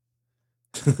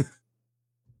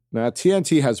 Now,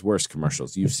 TNT has worse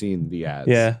commercials. You've seen the ads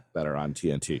that are on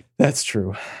TNT. That's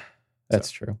true.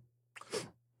 True.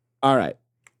 All right.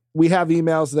 We have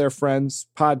emails there, friends.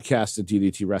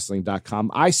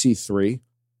 podcast@ddtwrestling.com. I see 3.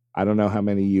 I don't know how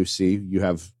many you see. You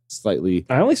have slightly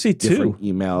I only see 2.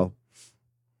 Email.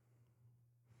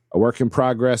 A work in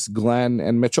progress, Glenn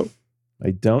and Mitchell.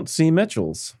 I don't see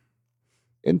Mitchell's.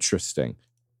 Interesting.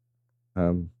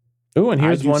 And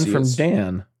here's one from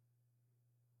Dan.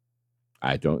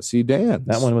 I don't see Dan.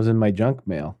 That one was in my junk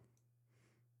mail.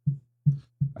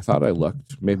 I thought I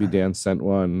looked. Maybe Dan sent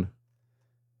one.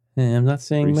 I'm not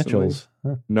seeing recently. Mitchell's.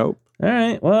 Huh. Nope. All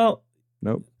right. Well,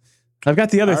 nope. I've got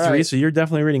the other 3, right. So you're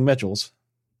definitely reading Mitchell's.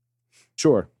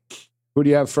 Sure. Who do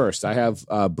you have first? I have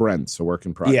Brent's, a work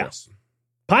in progress. Yeah.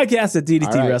 Podcast at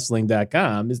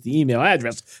ddtwrestling.com is the email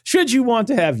address. Should you want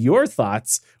to have your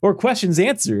thoughts or questions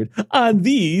answered on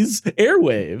these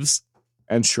airwaves.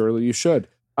 And surely you should.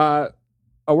 A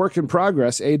work in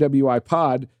progress, AWI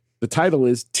Pod. The title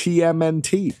is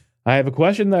TMNT. I have a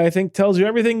question that I think tells you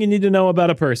everything you need to know about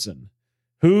a person.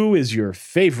 Who is your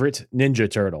favorite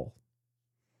Ninja Turtle?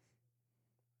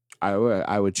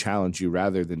 I would challenge you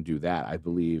rather than do that. I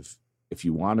believe if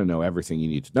you want to know everything you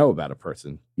need to know about a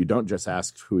person, you don't just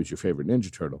ask who is your favorite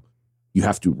Ninja Turtle. You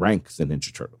have to rank the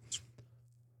Ninja Turtles.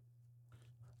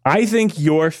 I think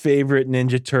your favorite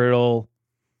Ninja Turtle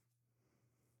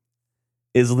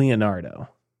is Leonardo.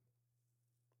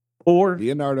 Or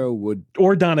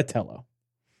Donatello.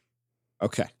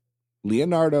 Okay.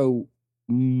 Leonardo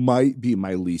might be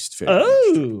my least favorite.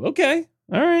 Oh, okay.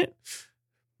 All right.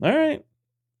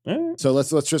 So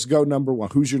let's just go number one.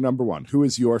 Who's your number one? Who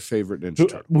is your favorite Ninja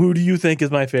Turtle? Who do you think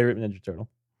is my favorite Ninja Turtle?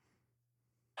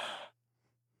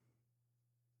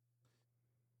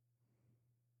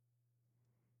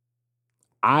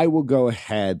 I will go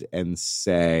ahead and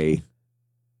say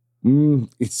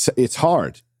it's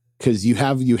hard because you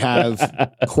have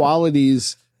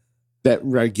qualities that,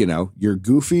 you're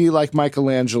goofy like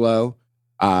Michelangelo.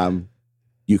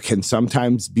 You can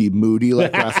sometimes be moody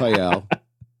like Raphael.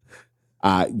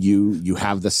 You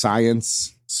have the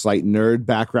science, slight nerd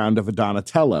background of a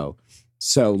Donatello.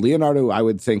 So Leonardo, I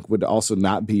would think, would also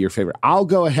not be your favorite. I'll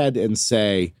go ahead and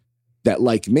say that,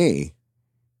 like me,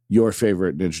 your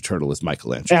favorite Ninja Turtle is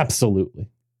Michelangelo. Absolutely.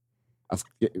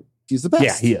 He's the best.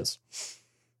 Yeah, he is.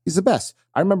 He's the best.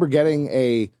 I remember getting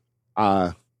a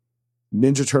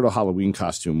Ninja Turtle Halloween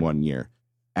costume one year,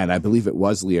 and I believe it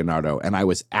was Leonardo, and I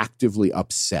was actively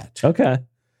upset. Okay.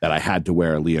 That I had to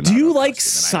wear a Leonardo. Do you like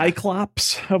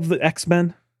Cyclops of the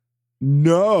X-Men?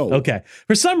 No. Okay.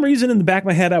 For some reason in the back of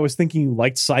my head, I was thinking you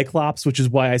liked Cyclops, which is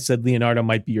why I said Leonardo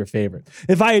might be your favorite.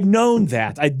 If I had known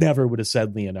that, I never would have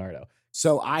said Leonardo.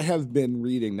 So I have been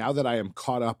reading, now that I am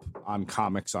caught up on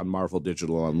comics on Marvel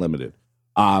Digital Unlimited,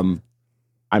 I'm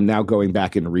now going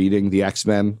back and reading the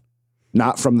X-Men.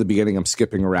 Not from the beginning, I'm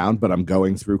skipping around, but I'm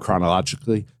going through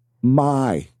chronologically.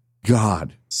 My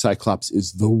God, Cyclops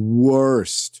is the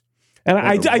worst. And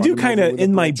I do kind of,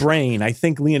 in my brain, I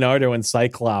think Leonardo and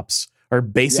Cyclops are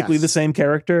basically the same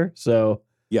character. So,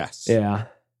 yes. Yeah.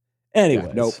 Anyways.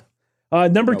 Yeah,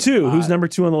 nope. Number two. Who's number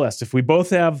two on the list? If we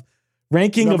both have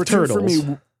ranking of turtles.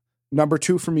 Number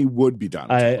two for me would be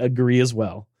Donatello. I agree as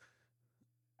well.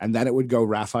 And then it would go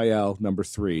Raphael, number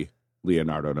 3,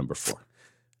 Leonardo, number 4.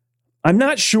 I'm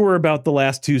not sure about the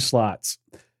last two slots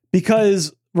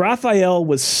because Raphael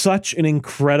was such an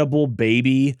incredible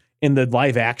baby in the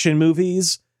live action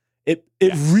movies. It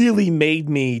really made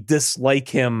me dislike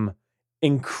him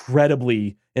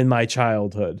incredibly in my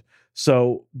childhood.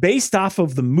 So based off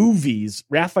of the movies,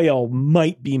 Raphael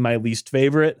might be my least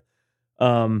favorite.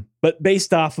 But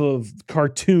based off of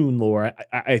cartoon lore,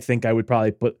 I think I would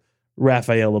probably put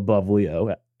Raphael above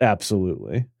Leo.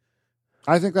 Absolutely.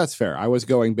 I think that's fair. I was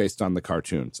going based on the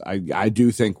cartoons. I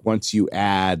do think once you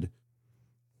add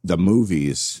the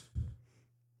movies,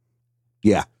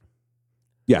 yeah.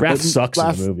 Raph sucks in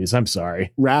the movies. I'm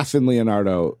sorry. Raph and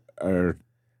Leonardo are,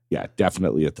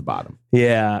 definitely at the bottom.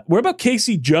 Yeah. What about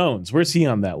Casey Jones? Where's he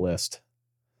on that list?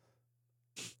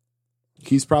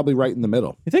 He's probably right in the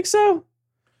middle. You think so?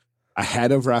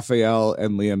 Ahead of Raphael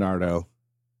and Leonardo,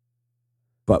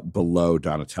 but below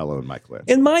Donatello and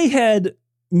Michelangelo. In my head,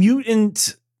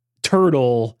 Mutant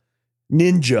Turtle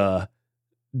Ninja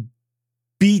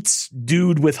beats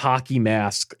dude with hockey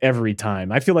mask every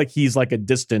time. I feel like he's like a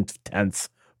distant 10th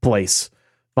place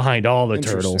behind all the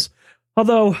turtles.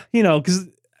 Although,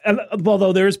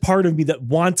 although there is part of me that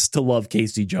wants to love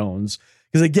Casey Jones,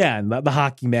 because again, the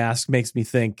hockey mask makes me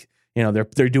think,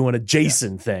 they're doing a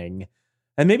Jason thing.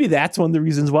 And maybe that's one of the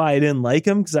reasons why I didn't like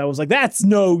him, because I was like, that's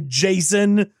no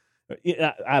Jason.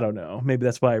 I don't know. Maybe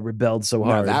that's why I rebelled so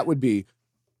hard. Now, that would be,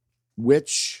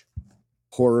 which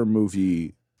horror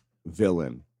movie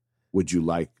villain would you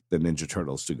like the Ninja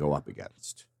Turtles to go up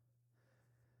against?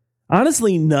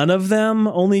 Honestly, none of them,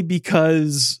 only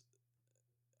because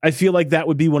I feel like that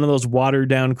would be one of those watered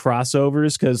down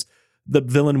crossovers, because the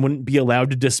villain wouldn't be allowed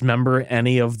to dismember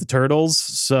any of the turtles.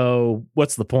 So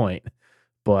what's the point?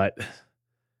 But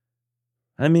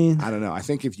I mean, I don't know. I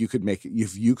think if you could make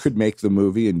the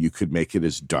movie and you could make it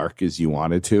as dark as you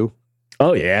wanted to.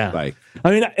 Oh yeah.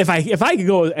 If I could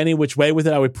go any which way with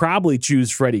it, I would probably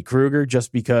choose Freddy Krueger,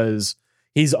 just because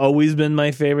he's always been my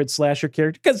favorite slasher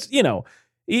character. Because,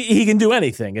 he can do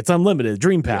anything. It's unlimited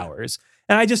dream powers.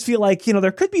 And I just feel like,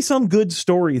 there could be some good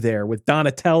story there with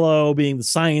Donatello being the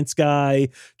science guy,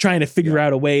 trying to figure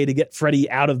out a way to get Freddy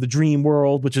out of the dream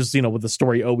world, which is, what the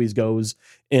story always goes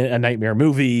in a Nightmare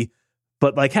movie.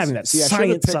 But like having that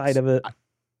science side of it.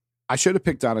 I should have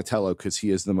picked Donatello because he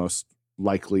is the most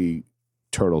likely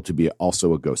turtle to be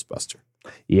also a Ghostbuster.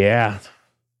 Yeah.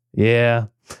 Yeah.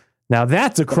 Now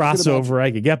that's a crossover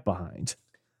I could get behind.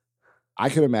 I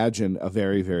could imagine a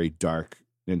very, very dark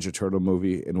Ninja Turtle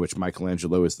movie in which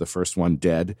Michelangelo is the first one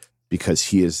dead because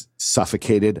he is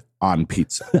suffocated on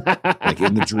pizza. Like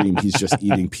in the dream, he's just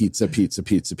eating pizza.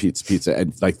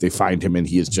 And like they find him and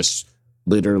he is just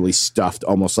literally stuffed,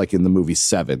 almost like in the movie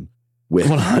Seven. With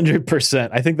 100%.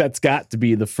 I think that's got to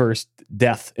be the first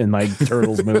death in my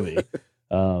Turtles movie.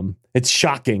 It's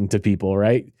shocking to people,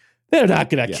 right? They're not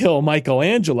going to kill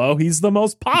Michelangelo. He's the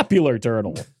most popular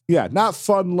turtle. Yeah, not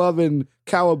fun-loving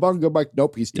cowabunga Mike.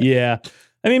 Nope, he's dead. Yeah.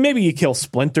 I mean, maybe you kill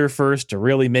Splinter first to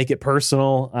really make it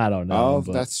personal. I don't know.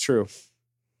 Oh, that's true.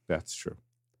 That's true.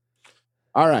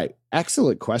 All right.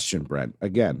 Excellent question, Brent.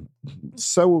 Again,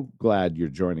 so glad you're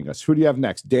joining us. Who do you have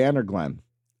next, Dan or Glenn?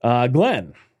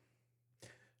 Glenn.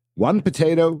 1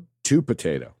 potato, 2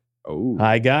 potato. Oh.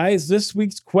 Hi, guys. This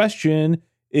week's question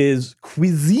is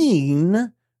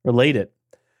cuisine related.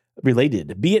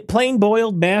 Be it plain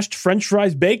boiled, mashed, French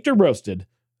fries, baked, or roasted.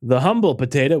 The humble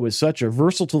potato is such a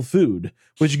versatile food,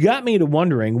 which got me to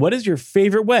wondering, what is your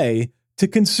favorite way to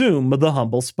consume the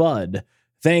humble spud?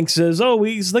 Thanks as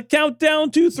always. The countdown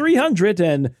to 300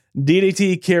 and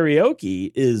DDT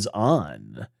karaoke is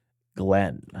on.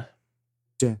 Glenn.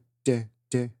 I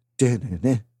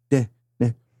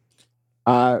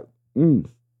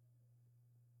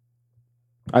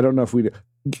don't know if we do.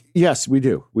 Yes, we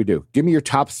do. We do. Give me your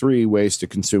top 3 ways to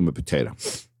consume a potato.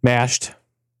 Mashed.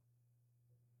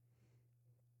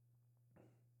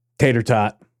 Tater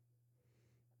tot.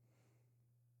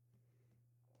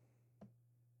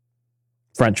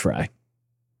 French fry.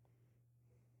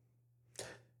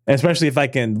 Especially if I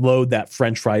can load that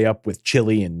French fry up with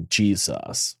chili and cheese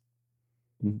sauce.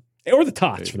 Or the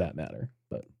tots for that matter.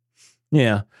 But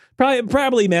yeah,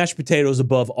 probably mashed potatoes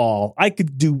above all. I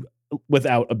could do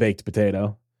without a baked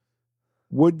potato.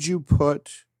 Would you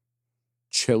put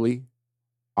chili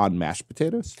on mashed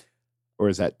potatoes? Or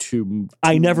is that too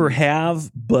I never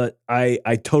have, but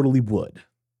I totally would.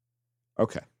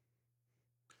 Okay.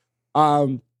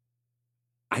 I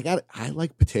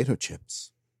like potato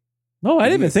chips. No, I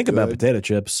didn't even think about potato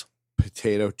chips.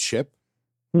 Potato chip.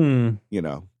 I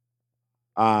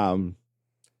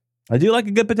do like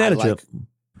a good potato chip.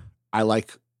 I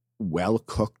like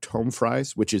well-cooked home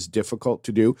fries, which is difficult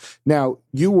to do. Now,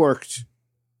 you worked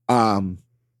in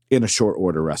a short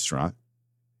order restaurant.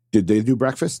 Did they do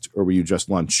breakfast or were you just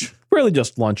lunch? Really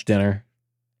just lunch, dinner.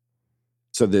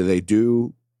 So did they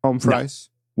do home fries?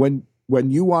 No.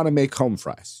 When you want to make home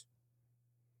fries,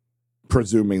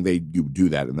 presuming you do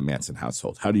that in the Manson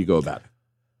household, how do you go about it?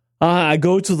 I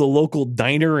go to the local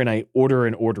diner and I order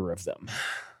an order of them.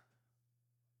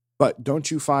 But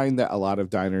don't you find that a lot of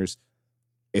diners,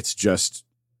 it's just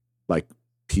like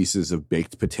pieces of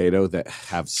baked potato that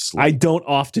have I don't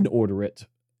often order it.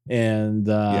 And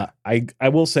I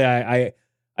will say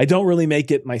I don't really make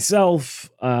it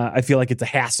myself. I feel like it's a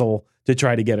hassle to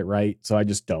try to get it right. So I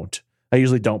just don't. I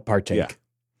usually don't partake.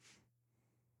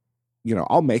 Yeah.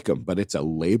 I'll make them, but it's a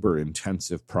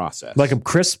labor-intensive process. Like them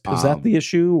crisp? Is that the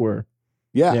issue? Or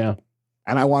yeah.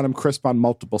 And I want them crisp on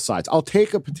multiple sides. I'll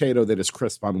take a potato that is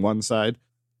crisp on one side,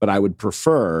 but I would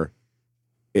prefer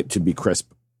it to be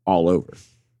crisp all over,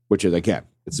 which is, again,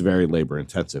 it's very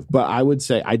labor-intensive. But I would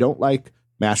say I don't like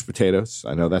mashed potatoes.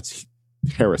 I know that's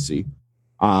heresy.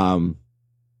 I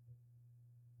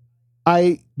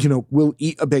will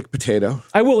eat a baked potato.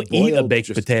 I will eat a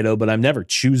baked potato, but I'm never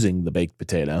choosing the baked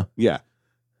potato. Yeah.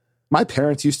 My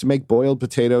parents used to make boiled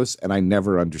potatoes, and I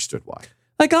never understood why.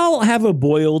 Like, I'll have a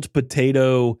boiled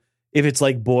potato if it's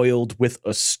like boiled with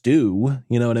a stew.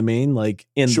 You know what I mean? Like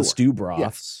in the stew broth.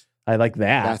 Yes. I like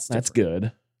that. That's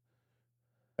good.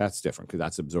 That's different because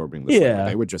that's absorbing the flavor.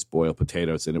 They would just boil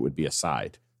potatoes and it would be a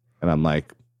side. And I'm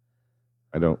like,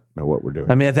 I don't know what we're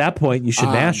doing. I mean, at that point, you should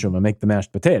mash them and make the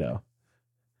mashed potato.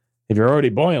 If you're already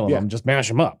boiling them, just mash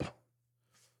them up.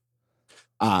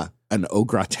 An au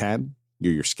gratin,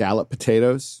 your scallop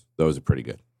potatoes, those are pretty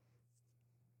good.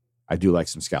 I do like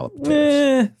some scallop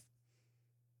potatoes.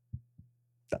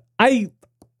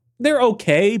 They're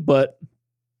okay, but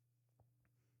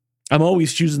I'm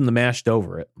always choosing the mashed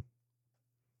over it.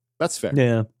 That's fair.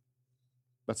 Yeah.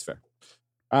 That's fair.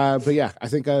 But yeah, I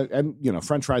think, and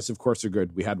French fries, of course, are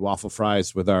good. We had waffle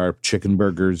fries with our chicken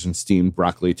burgers and steamed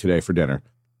broccoli today for dinner.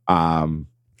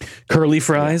 Curly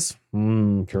fries.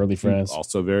 Curly fries.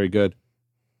 Also very good.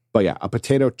 But yeah, a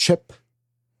potato chip.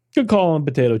 Could call them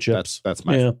potato chips. That's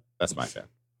my fan.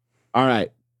 All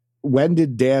right. When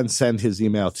did Dan send his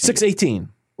email to 6:18.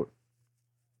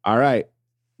 All right.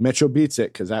 Mitchell beats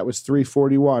it because that was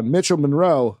 3:41. Mitchell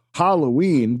Monroe,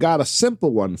 Halloween, got a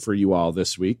simple one for you all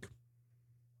this week.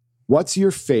 What's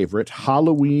your favorite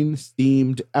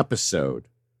Halloween-themed episode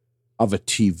of a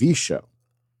TV show?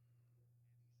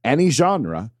 Any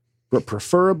genre, but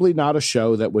preferably not a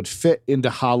show that would fit into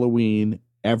Halloween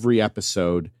every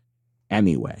episode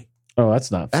anyway. Oh,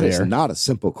 that's not fair. That is not a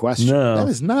simple question. No. That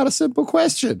is not a simple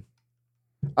question.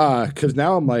 Because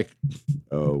now I'm like,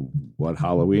 oh, what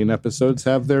Halloween episodes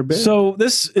have there been? So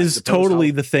this is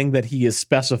totally the thing that he is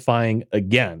specifying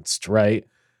against, right?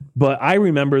 But I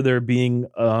remember there being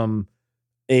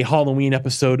a Halloween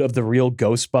episode of the Real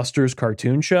Ghostbusters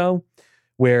cartoon show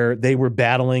where they were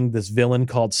battling this villain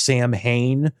called Sam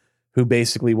Hain, who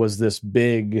basically was this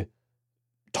big,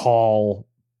 tall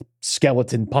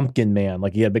skeleton pumpkin man.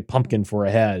 Like he had a big pumpkin for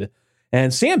a head.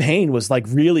 And Sam Hain was like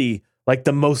really like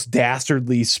the most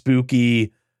dastardly,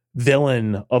 spooky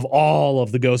villain of all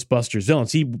of the Ghostbusters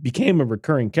villains. He became a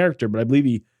recurring character, but I believe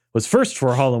he was first for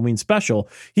a Halloween special.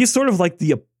 He's sort of like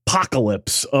the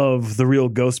apocalypse of the Real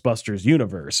Ghostbusters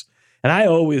universe. And I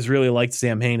always really liked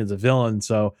Sam Hain as a villain,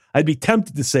 so I'd be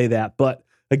tempted to say that. But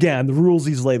again, the rules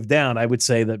he's laid down, I would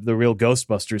say that the Real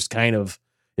Ghostbusters kind of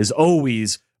is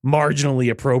always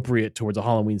marginally appropriate towards a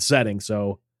Halloween setting.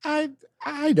 So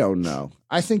I don't know.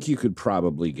 I think you could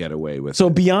probably get away with So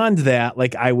it. beyond that,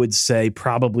 like I would say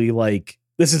probably like,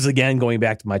 this is again going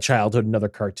back to my childhood, another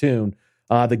cartoon.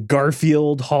 The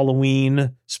Garfield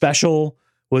Halloween special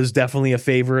was definitely a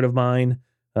favorite of mine.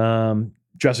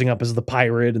 Dressing up as the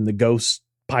pirate and the ghost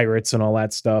pirates and all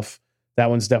that stuff.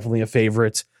 That one's definitely a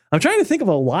favorite. I'm trying to think of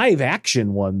a live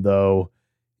action one though.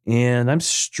 And I'm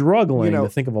struggling to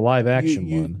think of a live action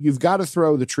one. You've got to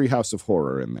throw the Treehouse of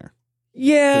Horror in there.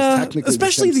 Yeah,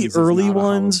 especially the early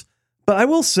ones. But I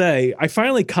will say, I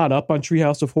finally caught up on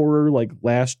Treehouse of Horror like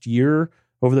last year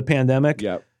over the pandemic.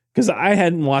 Yeah, because I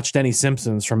hadn't watched any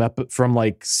Simpsons from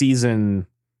like season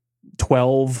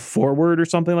 12 forward or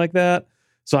something like that.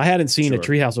 So I hadn't seen a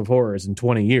Treehouse of Horrors in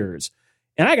 20 years.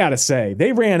 And I got to say,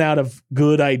 they ran out of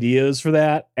good ideas for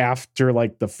that after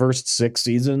like the first 6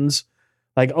 seasons.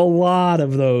 Like a lot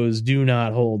of those do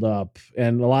not hold up.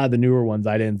 And a lot of the newer ones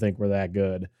I didn't think were that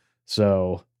good.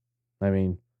 So, I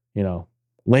mean,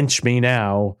 lynch me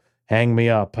now, hang me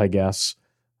up, I guess.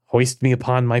 Hoist me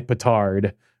upon my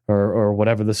petard or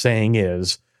whatever the saying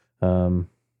is.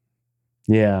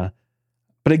 Yeah.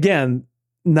 But again,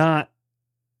 not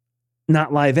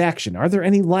live action. Are there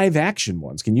any live action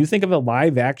ones? Can you think of a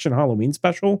live action Halloween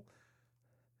special?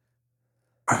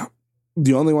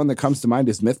 The only one that comes to mind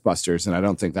is Mythbusters, and I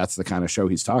don't think that's the kind of show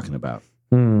he's talking about.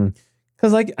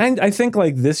 Because like I think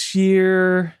like this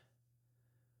year,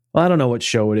 well, I don't know what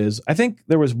show it is. I think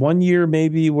there was one year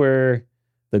maybe where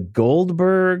the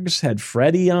Goldbergs had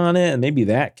Freddy on it, and maybe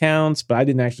that counts, but I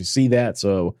didn't actually see that,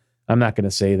 so I'm not going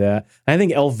to say that. I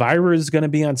think Elvira is going to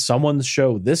be on someone's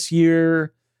show this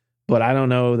year, but I don't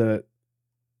know that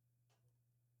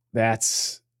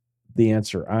that's the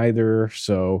answer either.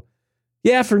 So,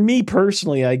 yeah, for me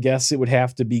personally, I guess it would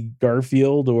have to be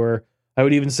Garfield, or I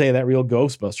would even say that Real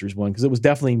Ghostbusters one, because it was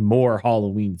definitely more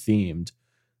Halloween themed.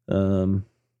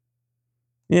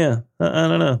 Yeah, I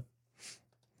don't know.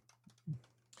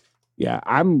 Yeah,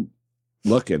 I'm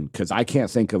looking because I can't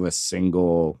think of a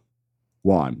single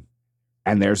one.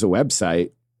 And there's a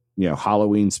website,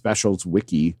 Halloween Specials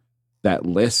Wiki, that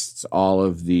lists all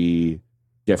of the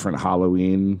different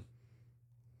Halloween.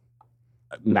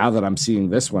 Now that I'm seeing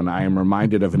this one, I am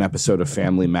reminded of an episode of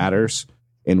Family Matters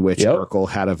in which Urkel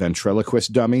had a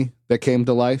ventriloquist dummy that came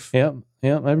to life. Yeah, I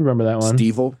remember that one.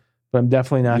 Stevel. But I'm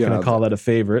definitely not going to call that a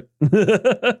favorite.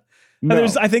 No,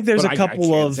 I think there's a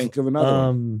couple of think of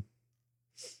another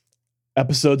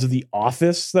episodes of The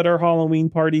Office that are Halloween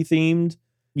party themed.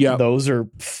 Yeah, those are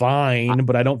fine,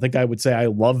 but I don't think I would say I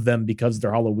love them because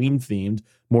they're Halloween themed.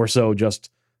 More so, just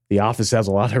The Office has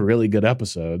a lot of really good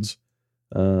episodes.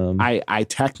 I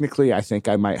technically, I think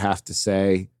I might have to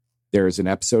say there is an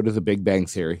episode of The Big Bang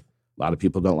Theory. A lot of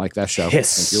people don't like that show.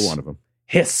 Hiss. I think you're one of them.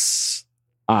 Hiss.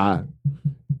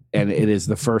 And it is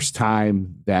the first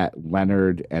time that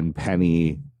Leonard and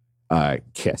Penny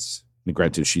kiss. And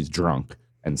granted, she's drunk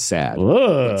and sad,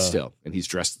 but still, and he's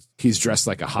dressed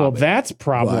like a hobbit. Well, that's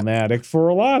problematic for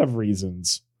a lot of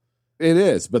reasons. It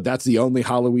is, but that's the only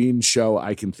Halloween show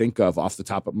I can think of off the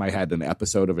top of my head, an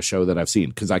episode of a show that I've seen.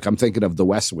 Because like I'm thinking of The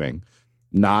West Wing.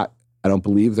 I don't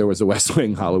believe there was a West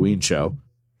Wing Halloween show.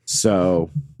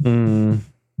 So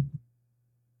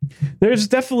There's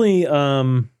definitely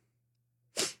I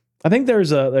think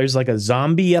there's like a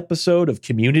zombie episode of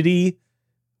Community,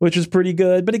 which is pretty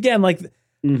good. But again, like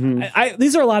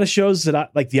these are a lot of shows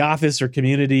that like The Office or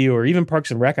Community or even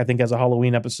Parks and Rec, I think has a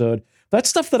Halloween episode. That's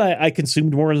stuff that I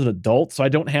consumed more as an adult, so I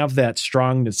don't have that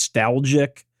strong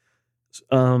nostalgic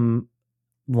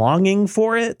longing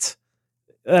for it.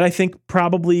 That I think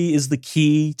probably is the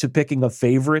key to picking a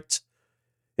favorite.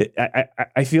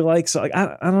 I feel like, so like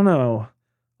I don't know,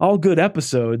 all good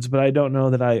episodes, but I don't know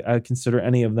that I consider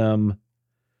any of them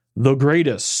the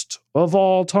greatest of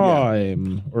all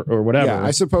time or whatever. Yeah,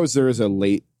 I suppose there is a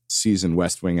late season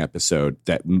West Wing episode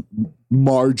that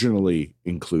marginally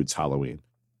includes Halloween.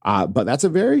 But that's a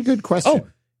very good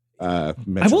question. I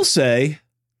will say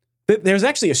that there's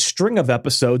actually a string of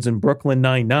episodes in Brooklyn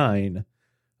Nine-Nine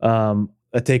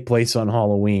that take place on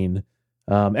Halloween.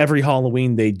 Every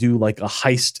Halloween they do like a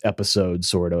heist episode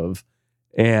sort of.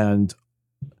 And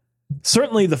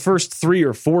certainly the first 3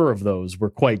 or 4 of those were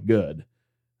quite good.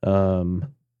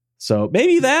 So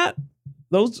maybe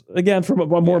those again from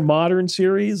a more modern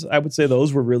series, I would say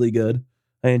those were really good.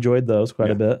 I enjoyed those quite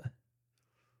a bit.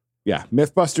 Yeah.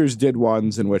 Mythbusters did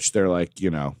ones in which they're like,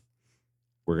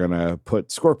 we're going to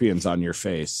put scorpions on your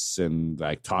face and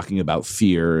like talking about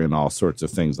fear and all sorts of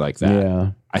things like that.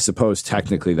 Yeah. I suppose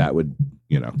technically that would,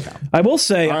 count. I will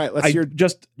say, all right, let's hear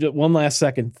just one last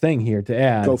second thing here to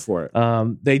add. Go for it.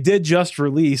 They did just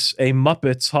release a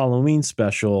Muppets Halloween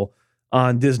special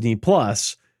on Disney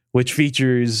Plus, which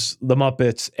features the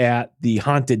Muppets at the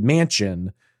Haunted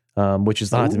Mansion, which is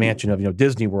the Haunted Mansion of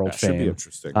Disney World fame. Should be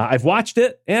interesting. I've watched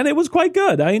it and it was quite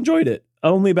good. I enjoyed it.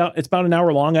 It's about an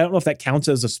hour long. I don't know if that counts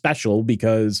as a special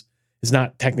because it's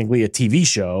not technically a TV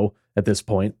show at this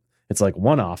point. It's like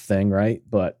one-off thing, right?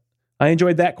 But I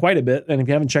enjoyed that quite a bit. And if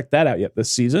you haven't checked that out yet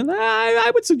this season,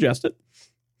 I would suggest it.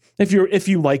 If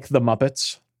you like the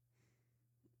Muppets.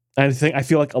 I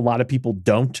feel like a lot of people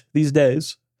don't these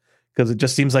days because it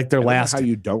just seems like their last. How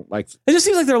you don't like? It just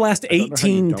seems like their last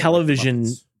 18 television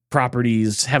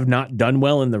properties have not done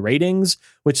well in the ratings,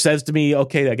 which says to me,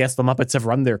 okay, I guess the Muppets have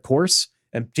run their course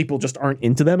and people just aren't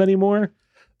into them anymore.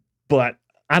 But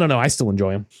I don't know. I still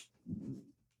enjoy them.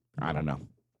 I don't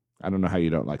know how you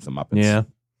don't like the Muppets. Yeah.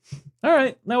 All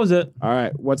right. That was it. All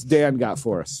right. What's Dan got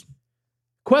for us?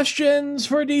 Questions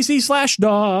for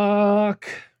DC/Doc.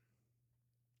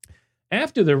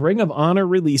 After the Ring of Honor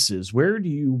releases, where do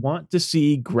you want to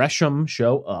see Gresham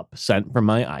show up? Sent from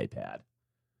my iPad.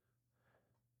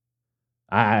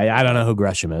 I don't know who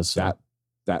Gresham is. So.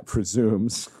 That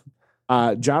presumes.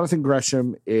 Jonathan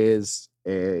Gresham is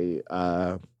he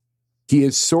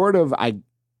is sort of,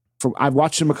 I've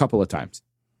watched him a couple of times.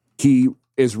 He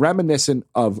is reminiscent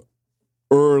of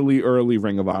early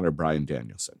Ring of Honor Bryan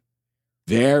Danielson.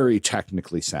 Very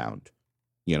technically sound.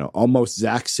 Almost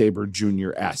Zack Sabre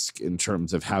Jr.-esque in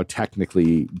terms of how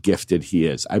technically gifted he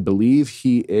is. I believe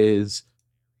he is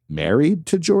married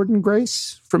to Jordynne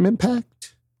Grace from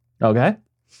Impact. Okay.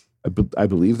 I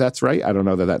believe that's right. I don't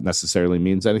know that necessarily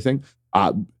means anything.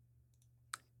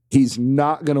 He's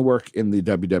not going to work in the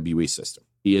WWE system.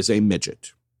 He is a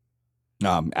midget,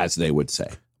 as they would say.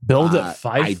 Billed at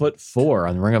 5'4"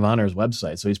 on Ring of Honor's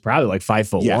website, so he's probably like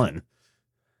 5'1".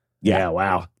 Yeah.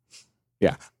 Wow.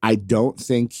 Yeah, I don't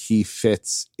think he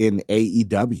fits in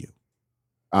AEW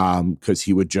because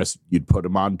you'd put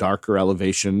him on Darker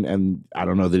Elevation, and I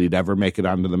don't know that he'd ever make it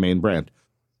onto the main brand.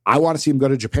 I want to see him go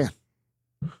to Japan.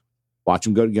 Watch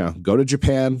him go to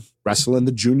Japan, wrestle in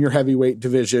the junior heavyweight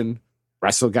division,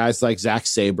 wrestle guys like Zack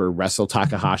Sabre, wrestle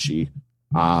Takahashi.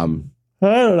 I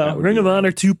don't know. Ring of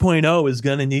Honor 2.0 is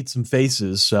going to need some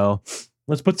faces, so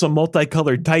let's put some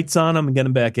multicolored tights on him and get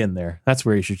him back in there. That's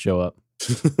where he should show up.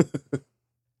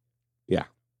 Yeah,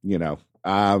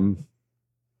 I'd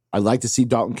like to see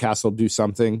Dalton Castle do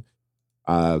something.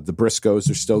 The Briscoes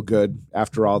are still good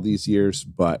after all these years,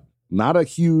 but not a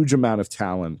huge amount of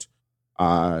talent.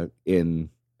 I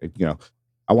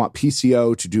want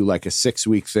PCO to do like a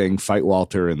 6-week thing, fight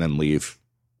Walter, and then leave.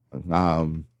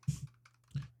 All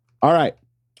right.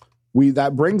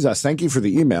 That brings us, thank you for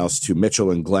the emails to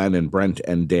Mitchell and Glenn and Brent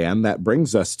and Dan. That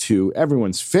brings us to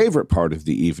everyone's favorite part of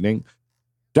the evening.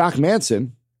 Doc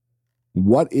Manson,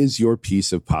 what is your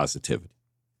piece of positivity?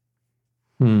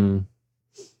 My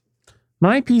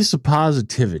piece of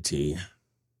positivity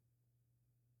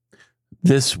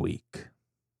this week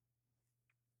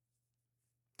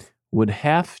would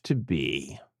have to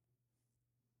be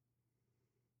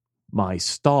my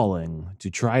stalling to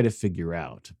try to figure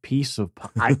out a piece of...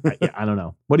 I don't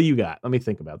know. What do you got? Let me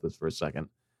think about this for a second.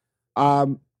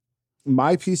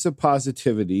 My piece of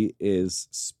positivity is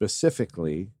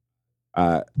specifically,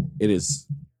 it is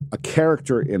a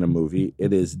character in a movie.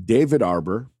 It is David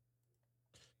Arbor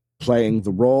playing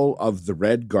the role of the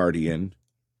Red Guardian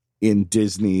in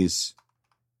Disney's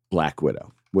Black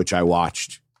Widow, which I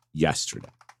watched yesterday.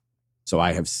 So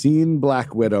I have seen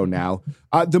Black Widow now.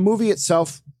 The movie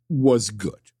itself was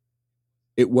good.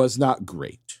 It was not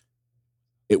great.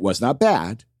 It was not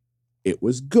bad. It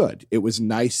was good. It was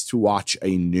nice to watch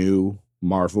a new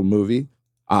Marvel movie.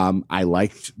 I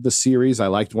liked the series. I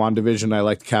liked WandaVision. I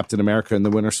liked Captain America and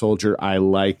the Winter Soldier. I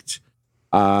liked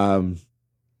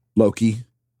Loki.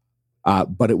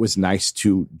 But it was nice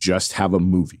to just have a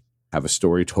movie, have a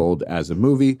story told as a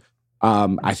movie.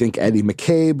 I think Eddie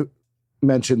McCabe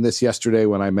mentioned this yesterday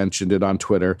when I mentioned it on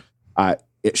Twitter.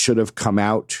 It should have come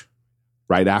out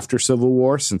right after Civil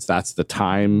War, since that's the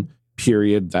time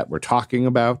period that we're talking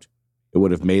about. It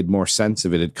would have made more sense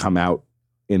if it had come out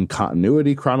in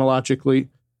continuity chronologically.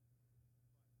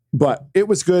 But it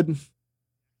was good.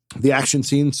 The action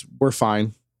scenes were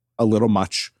fine. A little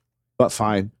much, but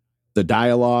fine. The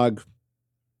dialogue,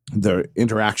 the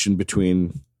interaction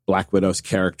between Black Widow's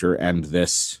character and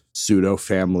this pseudo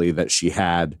family that she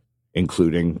had,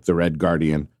 including the Red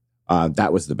Guardian,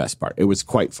 that was the best part. It was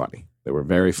quite funny. There were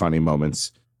very funny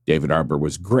moments. David Arbor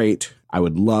was great. I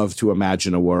would love to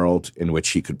imagine a world in which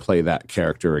he could play that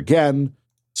character again,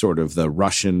 sort of the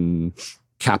Russian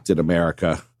Captain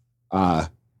America. But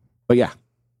yeah,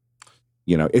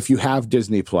 if you have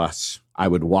Disney Plus, I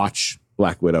would watch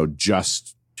Black Widow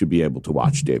just to be able to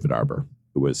watch David Arbor,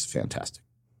 who was fantastic.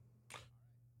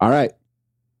 All right.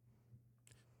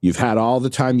 You've had all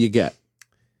the time you get.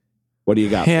 What do you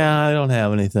got? Yeah, I don't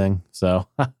have anything. So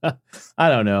I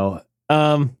don't know.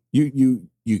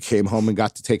 You came home and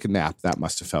got to take a nap. That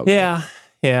must have felt good.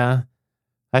 Yeah.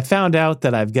 I found out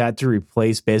that I've got to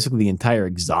replace basically the entire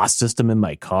exhaust system in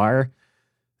my car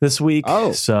this week.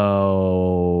 Oh,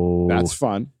 so that's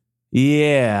fun.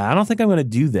 Yeah, I don't think I'm going to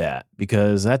do that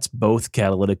because that's both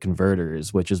catalytic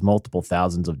converters, which is multiple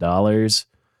thousands of dollars.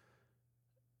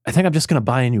 I think I'm just going to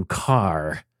buy a new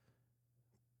car,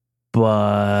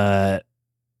 but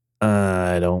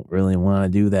I don't really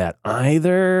want to do that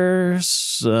either.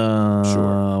 So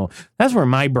sure. That's where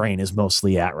my brain is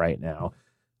mostly at right now.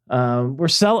 We're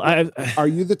selling. Are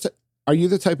you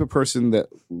the type of person that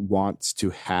wants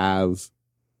to have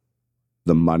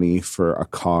the money for a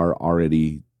car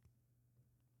already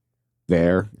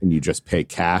there and you just pay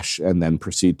cash and then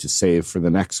proceed to save for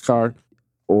the next car?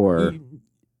 Or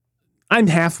I'm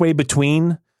halfway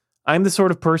between. I'm the sort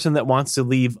of person that wants to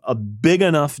leave a big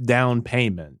enough down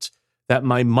payment that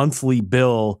my monthly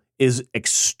bill is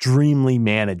extremely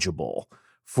manageable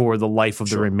for the life of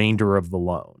the remainder of the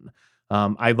loan.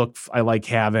 I like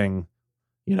having,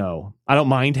 I don't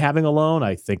mind having a loan.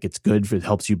 I think it's good if it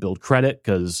helps you build credit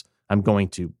because I'm going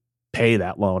to pay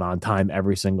that loan on time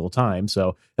every single time.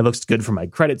 So it looks good for my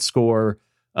credit score.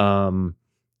 And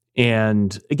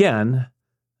again,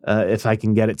 if I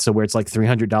can get it so where it's like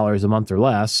 $300 a month or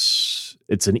less,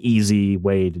 it's an easy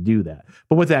way to do that.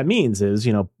 But what that means is,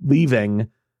 leaving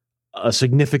a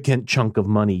significant chunk of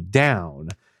money down.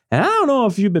 And I don't know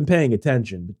if you've been paying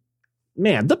attention, but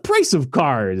man, the price of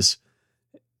cars,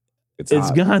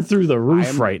 it's gone through the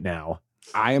roof right now.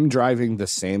 I am driving the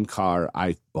same car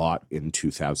I bought in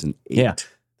 2008. Yeah.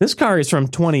 This car is from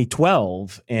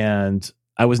 2012, and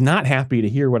I was not happy to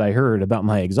hear what I heard about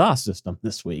my exhaust system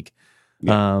this week.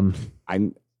 Yeah.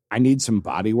 I need some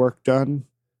body work done.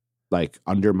 Like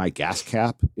under my gas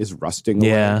cap is rusting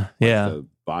away. Yeah. The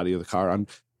body of the car on,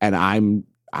 and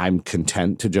I'm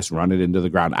content to just run it into the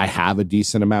ground. I have a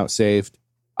decent amount saved.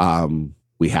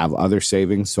 We have other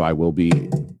savings, so I will be,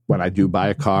 when I do buy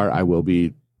a car, I will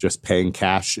be just paying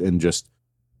cash and just,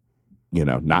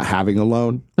 not having a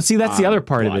loan. But see, that's the other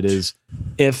part of it is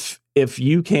if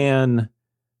you can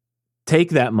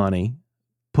take that money,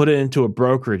 put it into a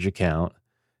brokerage account,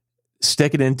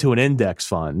 stick it into an index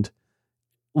fund,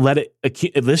 let it,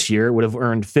 this year it would have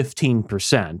earned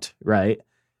 15%, right?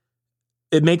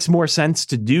 It makes more sense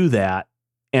to do that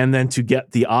and then to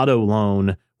get the auto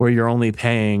loan where you're only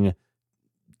paying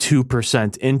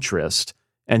 2% interest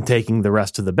and taking the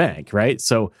rest to the bank, right?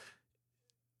 So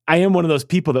I am one of those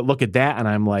people that look at that and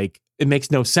I'm like, it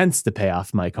makes no sense to pay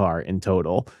off my car in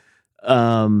total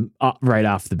right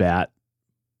off the bat.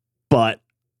 But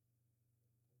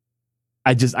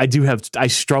I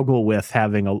struggle with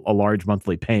having a large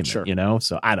monthly payment, sure.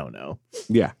 So I don't know.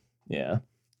 Yeah.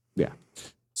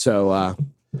 So,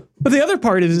 but the other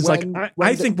part is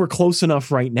I think we're close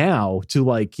enough right now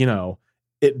to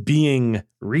it being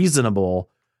reasonable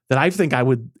that I think I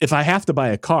would, if I have to buy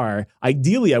a car,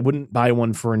 ideally I wouldn't buy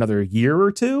one for another year or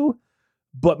two,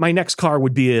 but my next car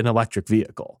would be an electric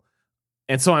vehicle.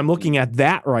 And so I'm looking at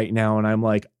that right now and I'm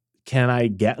like, can I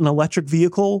get an electric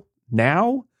vehicle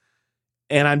now?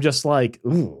 And I'm just like,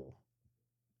 ooh.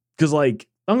 Because like,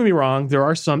 don't get me wrong, there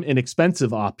are some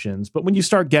inexpensive options, but when you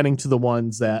start getting to the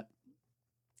ones that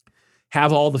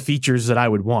have all the features that I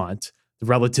would want, the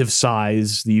relative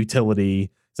size, the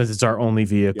utility, since it's our only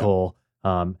vehicle,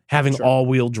 having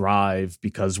all-wheel drive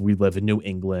because we live in New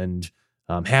England,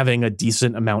 having a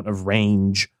decent amount of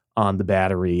range on the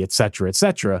battery, et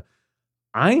cetera,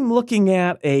 I'm looking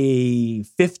at a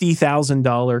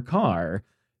 $50,000 car.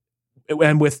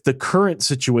 And with the current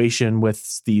situation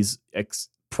with these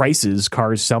prices,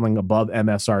 cars selling above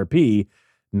MSRP,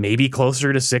 maybe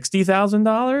closer to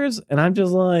 $60,000. And I'm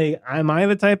just like, am I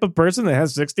the type of person that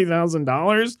has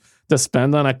 $60,000 to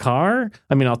spend on a car?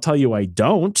 I mean, I'll tell you, I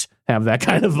don't have that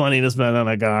kind of money to spend on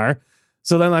a car.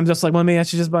 So then I'm just like, well, maybe I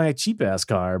should just buy a cheap ass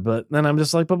car. But then I'm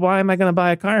just like, but why am I going to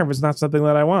buy a car if it's not something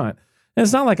that I want? And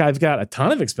it's not like I've got a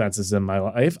ton of expenses in my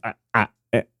life. I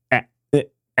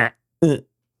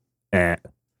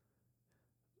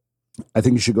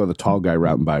think you should go the tall guy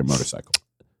route and buy a motorcycle.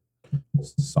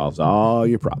 Solves all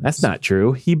your problems. That's not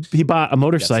true. He bought a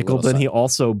motorcycle, but he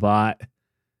also bought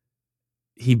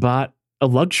a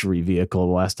luxury vehicle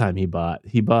the last time he bought.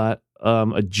 He bought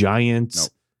a giant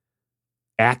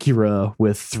Acura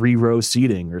with 3-row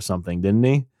seating or something, didn't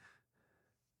he?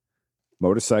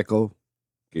 Motorcycle.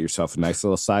 Get yourself a nice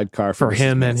little sidecar for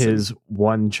him and his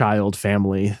one-child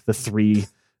family. The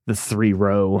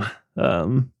 3-row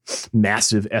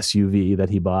massive SUV that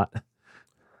he bought.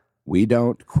 We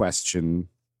don't question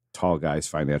tall guys'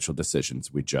 financial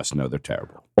decisions. We just know they're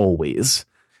terrible. Always.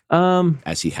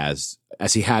 As he has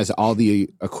all the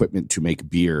equipment to make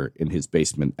beer in his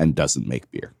basement and doesn't make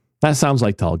beer. That sounds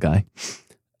like tall guy.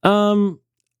 I'm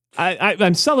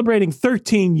celebrating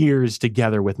 13 years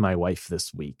together with my wife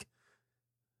this week.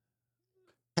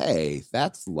 Hey,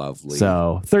 that's lovely.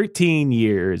 So 13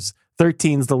 years.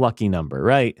 13's the lucky number,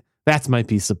 right? That's my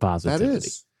piece of positivity.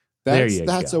 That is.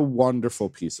 That's a wonderful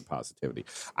piece of positivity.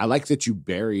 I like that you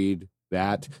buried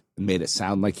that and made it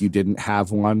sound like you didn't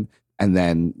have one. And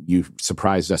then you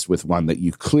surprised us with one that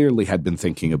you clearly had been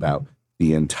thinking about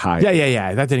the entire.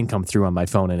 Yeah. That didn't come through on my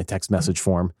phone in a text message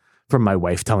form from my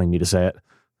wife telling me to say it.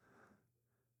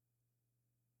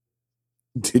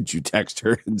 Did you text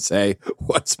her and say,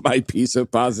 what's my piece of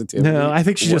positivity? No, I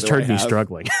think she just heard me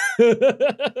struggling.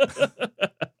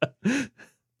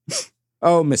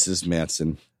 Oh, Mrs.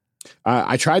 Manson.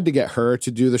 I tried to get her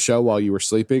to do the show while you were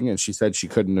sleeping, and she said she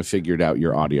couldn't have figured out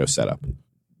your audio setup.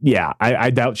 Yeah, I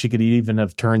doubt she could even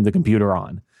have turned the computer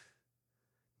on.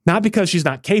 Not because she's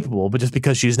not capable, but just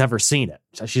because she's never seen it.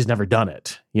 She's never done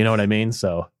it. You know what I mean?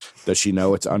 So does she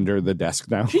know it's under the desk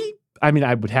now?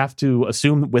 I would have to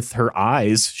assume with her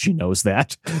eyes she knows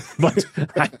that. But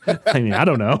I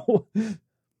don't know.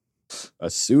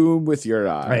 Assume with your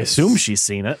eyes. I assume she's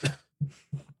seen it.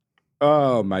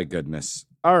 Oh, my goodness.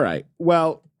 All right.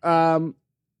 Well, I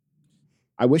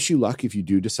wish you luck if you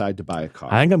do decide to buy a car.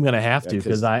 I think I'm going to have to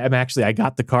because I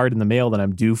got the card in the mail that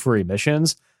I'm due for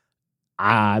emissions.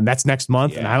 That's next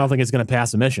month, and I don't think it's going to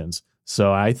pass emissions.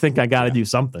 So I think I got to do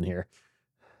something here.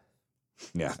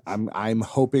 Yeah, I'm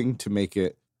hoping to make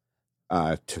it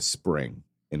to spring,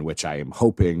 in which I am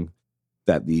hoping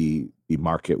that the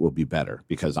market will be better,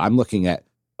 because I'm looking at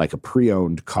like a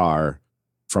pre-owned car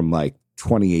from like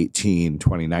 2018,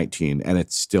 2019, and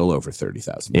it's still over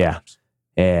 $30,000.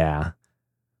 Yeah.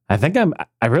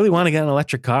 I really want to get an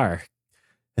electric car,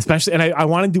 especially, and I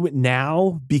want to do it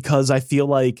now because I feel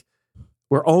like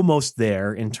we're almost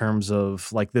there in terms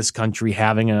of like this country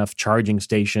having enough charging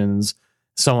stations,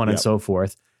 so on and so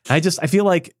forth. I feel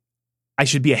like I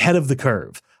should be ahead of the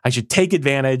curve. I should take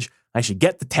advantage. I should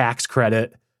get the tax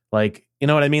credit. Like, you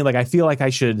know what I mean? Like, I feel like I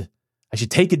should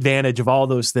take advantage of all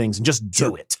those things and just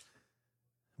do it.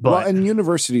 But, well, in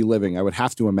university living, I would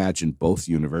have to imagine both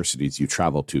universities you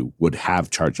travel to would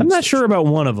have charging I'm not stations. sure about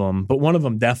one of them, but one of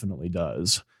them definitely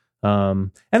does.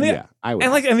 And the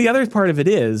other part of it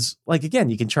is, like, again,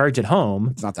 you can charge at home.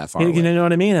 It's not that far away. You know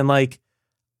what I mean? And like,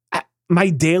 my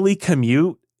daily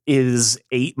commute is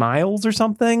 8 miles or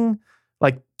something.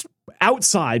 Like,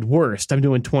 outside worst, I'm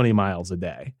doing 20 miles a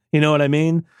day. You know what I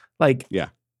mean? Like, an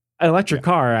electric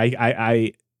car,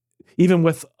 I even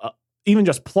with even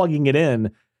just plugging it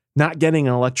in, not getting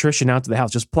an electrician out to the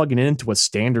house, just plugging it into a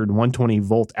standard 120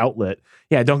 volt outlet.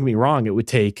 Yeah, don't get me wrong, it would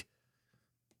take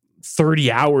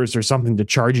 30 hours or something to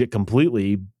charge it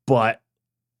completely. But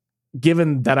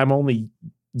given that I'm only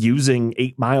using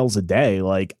 8 miles a day,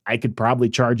 like, I could probably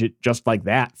charge it just like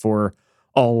that for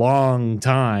a long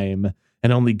time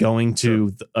and only going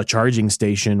to a charging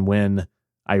station when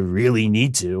I really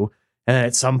need to. And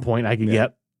at some point I could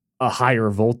get a higher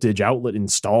voltage outlet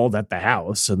installed at the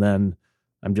house, and then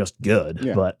I'm just good.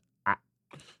 Yeah. But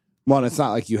well, it's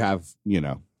not like you have,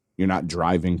 you're not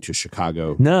driving to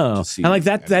Chicago. No. And like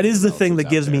that is the thing that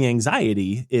gives me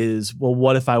anxiety is, well,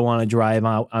 what if I want to drive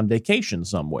out on vacation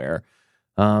somewhere?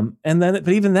 But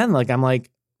even then, like, I'm like,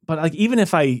 but like, even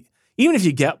if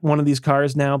you get one of these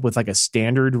cars now with like a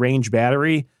standard range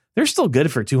battery, they're still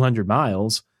good for 200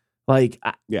 miles. Like,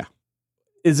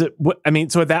 is it what I mean?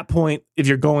 So at that point, if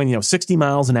you're going, 60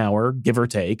 miles an hour, give or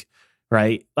take,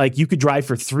 right? Like you could drive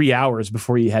for 3 hours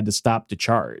before you had to stop to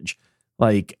charge.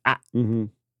 Like,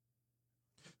 and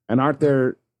aren't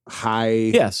there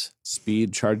high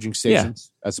speed charging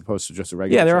stations as opposed to just a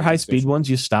regular? Yeah, there are high speed ones.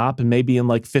 You stop and maybe in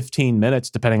like 15 minutes,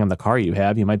 depending on the car you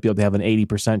have, you might be able to have an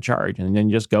 80% charge and then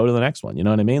you just go to the next one. You know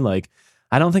what I mean? Like,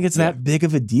 I don't think it's that big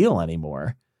of a deal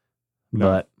anymore. No.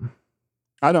 But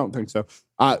I don't think so.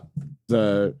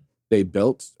 They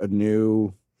built a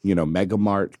new, Mega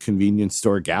Mart convenience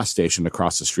store gas station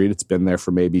across the street. It's been there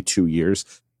for maybe 2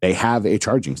 years. They have a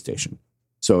charging station.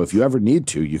 So if you ever need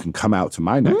to, you can come out to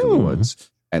my neck of the woods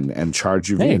and charge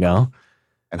your vehicle. There you go.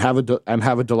 And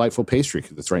have a delightful pastry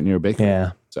that's right near a bakery.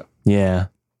 Yeah. So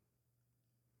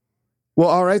Well,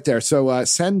 all right there. So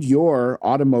send your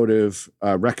automotive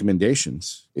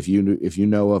recommendations if you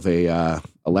know of a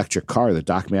electric car that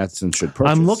Doc Madsen should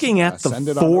purchase. I'm looking at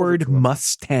the Ford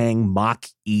Mustang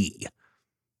Mach-E.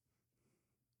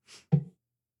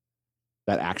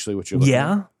 That actually what you're looking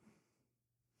at?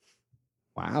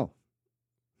 Wow.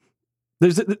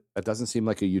 That doesn't seem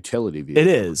like a utility vehicle.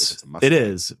 It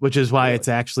is, which is why it's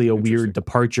actually a weird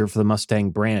departure for the Mustang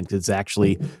brand, because it's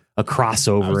actually a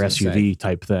crossover SUV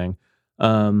type thing.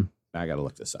 I got to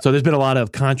look this up. So there's been a lot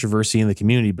of controversy in the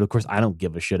community, but of course I don't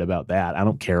give a shit about that. I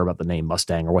don't care about the name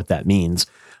Mustang or what that means.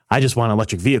 I just want an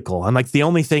electric vehicle. I'm like the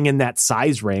only thing in that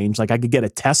size range, like I could get a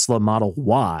Tesla Model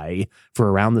Y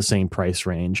for around the same price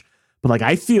range. But like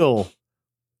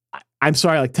I'm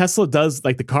sorry, like Tesla does,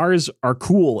 like the cars are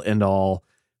cool and all,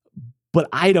 but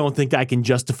I don't think I can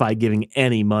justify giving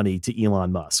any money to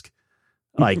Elon Musk,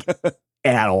 like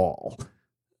at all.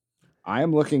 I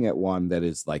am looking at one that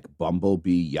is like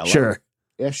Bumblebee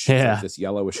yellow-ish. Yeah. Like this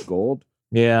yellowish gold.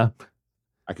 Yeah.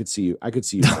 I could see you.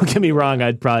 Don't get me wrong.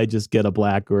 I'd probably just get a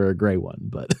black or a gray one,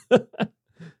 but.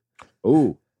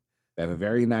 Ooh. They have a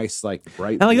very nice, like,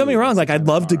 bright. Now, like, don't get me wrong. Like, I'd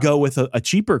love to go with a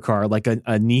cheaper car, like a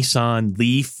Nissan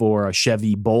Leaf or a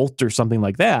Chevy Bolt or something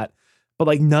like that. But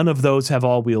like, none of those have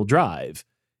all-wheel drive.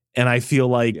 And I feel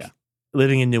like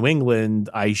living in New England,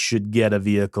 I should get a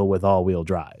vehicle with all-wheel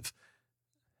drive.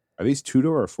 Are these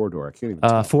 2-door or 4-door? I can't even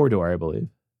tell. 4-door, I believe.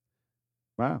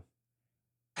 Wow.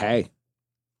 Hey,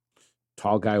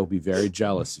 tall guy will be very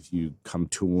jealous if you come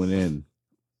tooling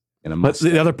in a Mustang.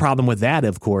 But the other problem with that,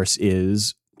 of course,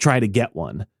 is try to get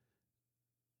one.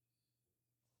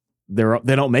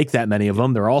 They don't make that many of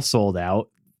them. They're all sold out.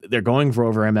 They're going for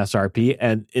over MSRP.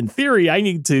 And in theory, I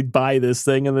need to buy this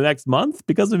thing in the next month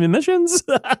because of emissions.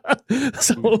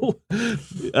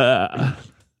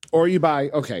 Or you buy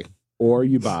a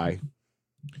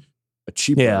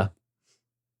cheaper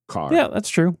car. Yeah, that's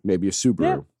true. Maybe a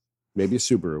Subaru.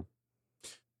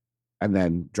 And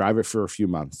then drive it for a few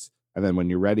months. And then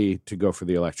when you're ready to go for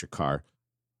the electric car,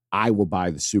 I will buy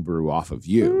the Subaru off of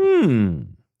you.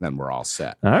 Then we're all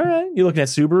set. All right. You looking at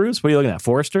Subarus? What are you looking at?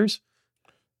 Foresters?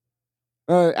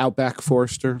 Outback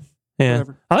Forester. Yeah.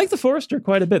 Whatever. I like the Forester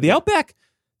quite a bit. The Outback,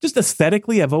 just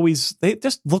aesthetically, they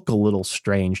just look a little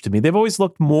strange to me. They've always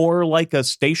looked more like a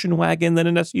station wagon than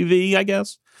an SUV, I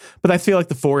guess. But I feel like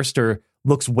the Forester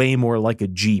looks way more like a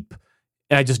Jeep.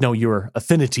 And I just know your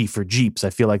affinity for Jeeps.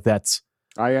 I feel like that's...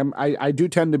 I do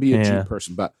tend to be a Jeep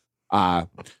person, but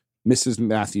Mrs.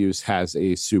 Matthews has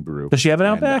a Subaru. Does she have an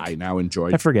Outback? I now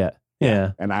enjoy... I forget.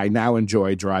 Yeah. And I now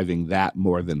enjoy driving that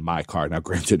more than my car. Now,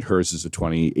 granted, hers is a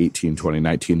 2018,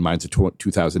 2019. Mine's a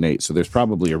 2008. So there's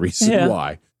probably a reason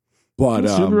why. But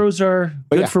Subarus are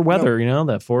good for weather,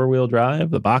 that 4-wheel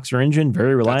drive, the boxer engine,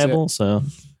 very reliable. So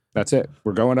that's it.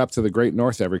 We're going up to the Great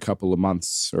North every couple of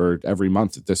months or every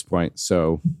month at this point.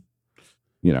 So,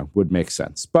 would make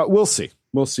sense. But we'll see.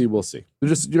 We'll see.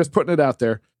 Just putting it out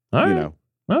there. All right.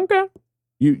 Okay.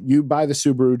 You buy the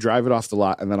Subaru, drive it off the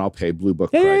lot, and then I'll pay Blue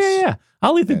Book price. Yeah.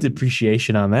 I'll leave the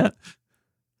depreciation on that.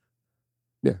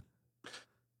 Yeah.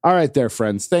 All right there,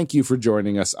 friends. Thank you for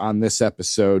joining us on this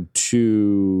episode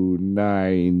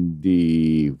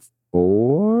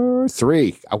 294.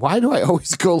 3. Why do I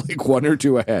always go like 1 or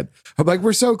 2 ahead? I'm like,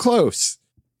 we're so close.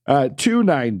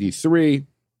 293.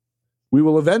 We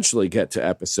will eventually get to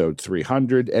episode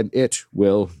 300, and it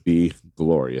will be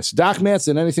glorious. Doc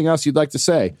Madsen, anything else you'd like to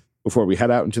say before we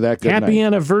head out into that good Happy night.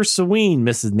 anniversary,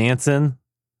 Mrs. Manson.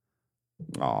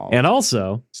 Aw, And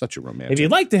also, such a romantic. if you'd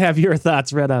like to have your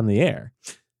thoughts read on the air,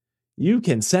 you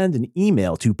can send an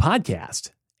email to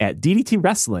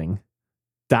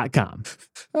podcast@ddtwrestling.com.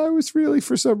 I was really,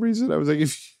 for some reason, I was like,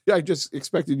 I just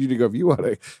expected you to go, if you want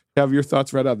to have your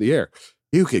thoughts read on the air,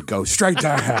 you could go straight to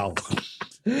hell.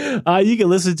 You can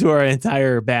listen to our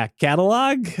entire back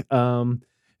catalog.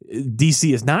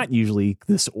 DC is not usually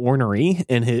this ornery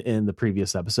in the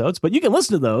previous episodes, but you can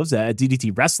listen to those at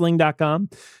ddtwrestling.com,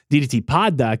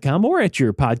 ddtpod.com, or at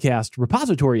your podcast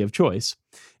repository of choice.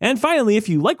 And finally, if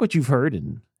you like what you've heard,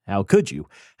 and how could you,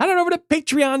 head on over to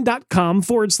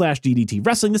patreon.com/DDT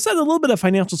Wrestling to send a little bit of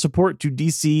financial support to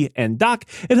DC and Doc.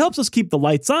 It helps us keep the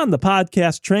lights on, the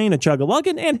podcast train a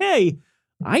chug-a-lugging, and hey,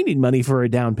 I need money for a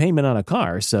down payment on a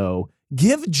car, so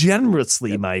give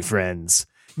generously, my friends.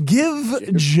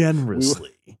 Give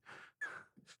generously.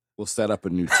 We'll set up a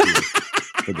new tier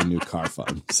for the new car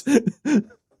funds.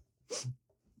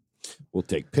 We'll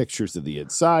take pictures of the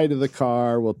inside of the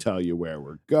car. We'll tell you where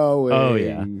we're going. Oh,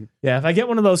 yeah. Yeah, if I get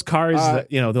one of those cars that,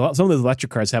 some of those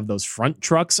electric cars have those front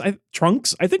trunks. I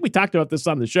think we talked about this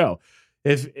on the show.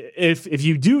 If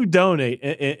you do donate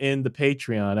in the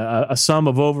Patreon a sum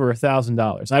of over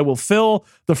 $1,000, I will fill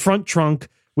the front trunk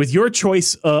with your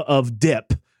choice of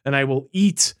dip, and I will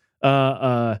eat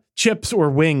chips or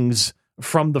wings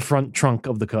from the front trunk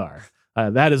of the car.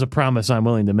 That is a promise I'm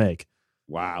willing to make.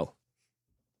 Wow.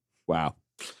 I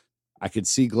could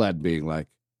see Glenn being like,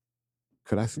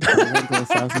 could I wrangle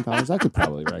 $1,000? I could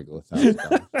probably wrangle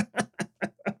 $1,000.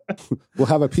 We'll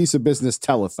have a piece of business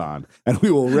telethon, and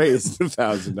we will raise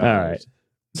 $1,000. All right.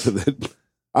 So that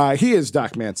he is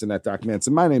Doc Manson at Doc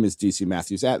Manson. My name is DC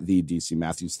Matthews at the DC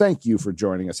Matthews. Thank you for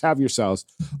joining us. Have yourselves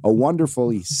a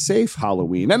wonderfully safe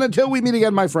Halloween. And until we meet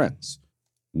again, my friends,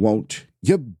 won't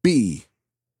you be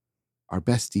our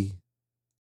bestie?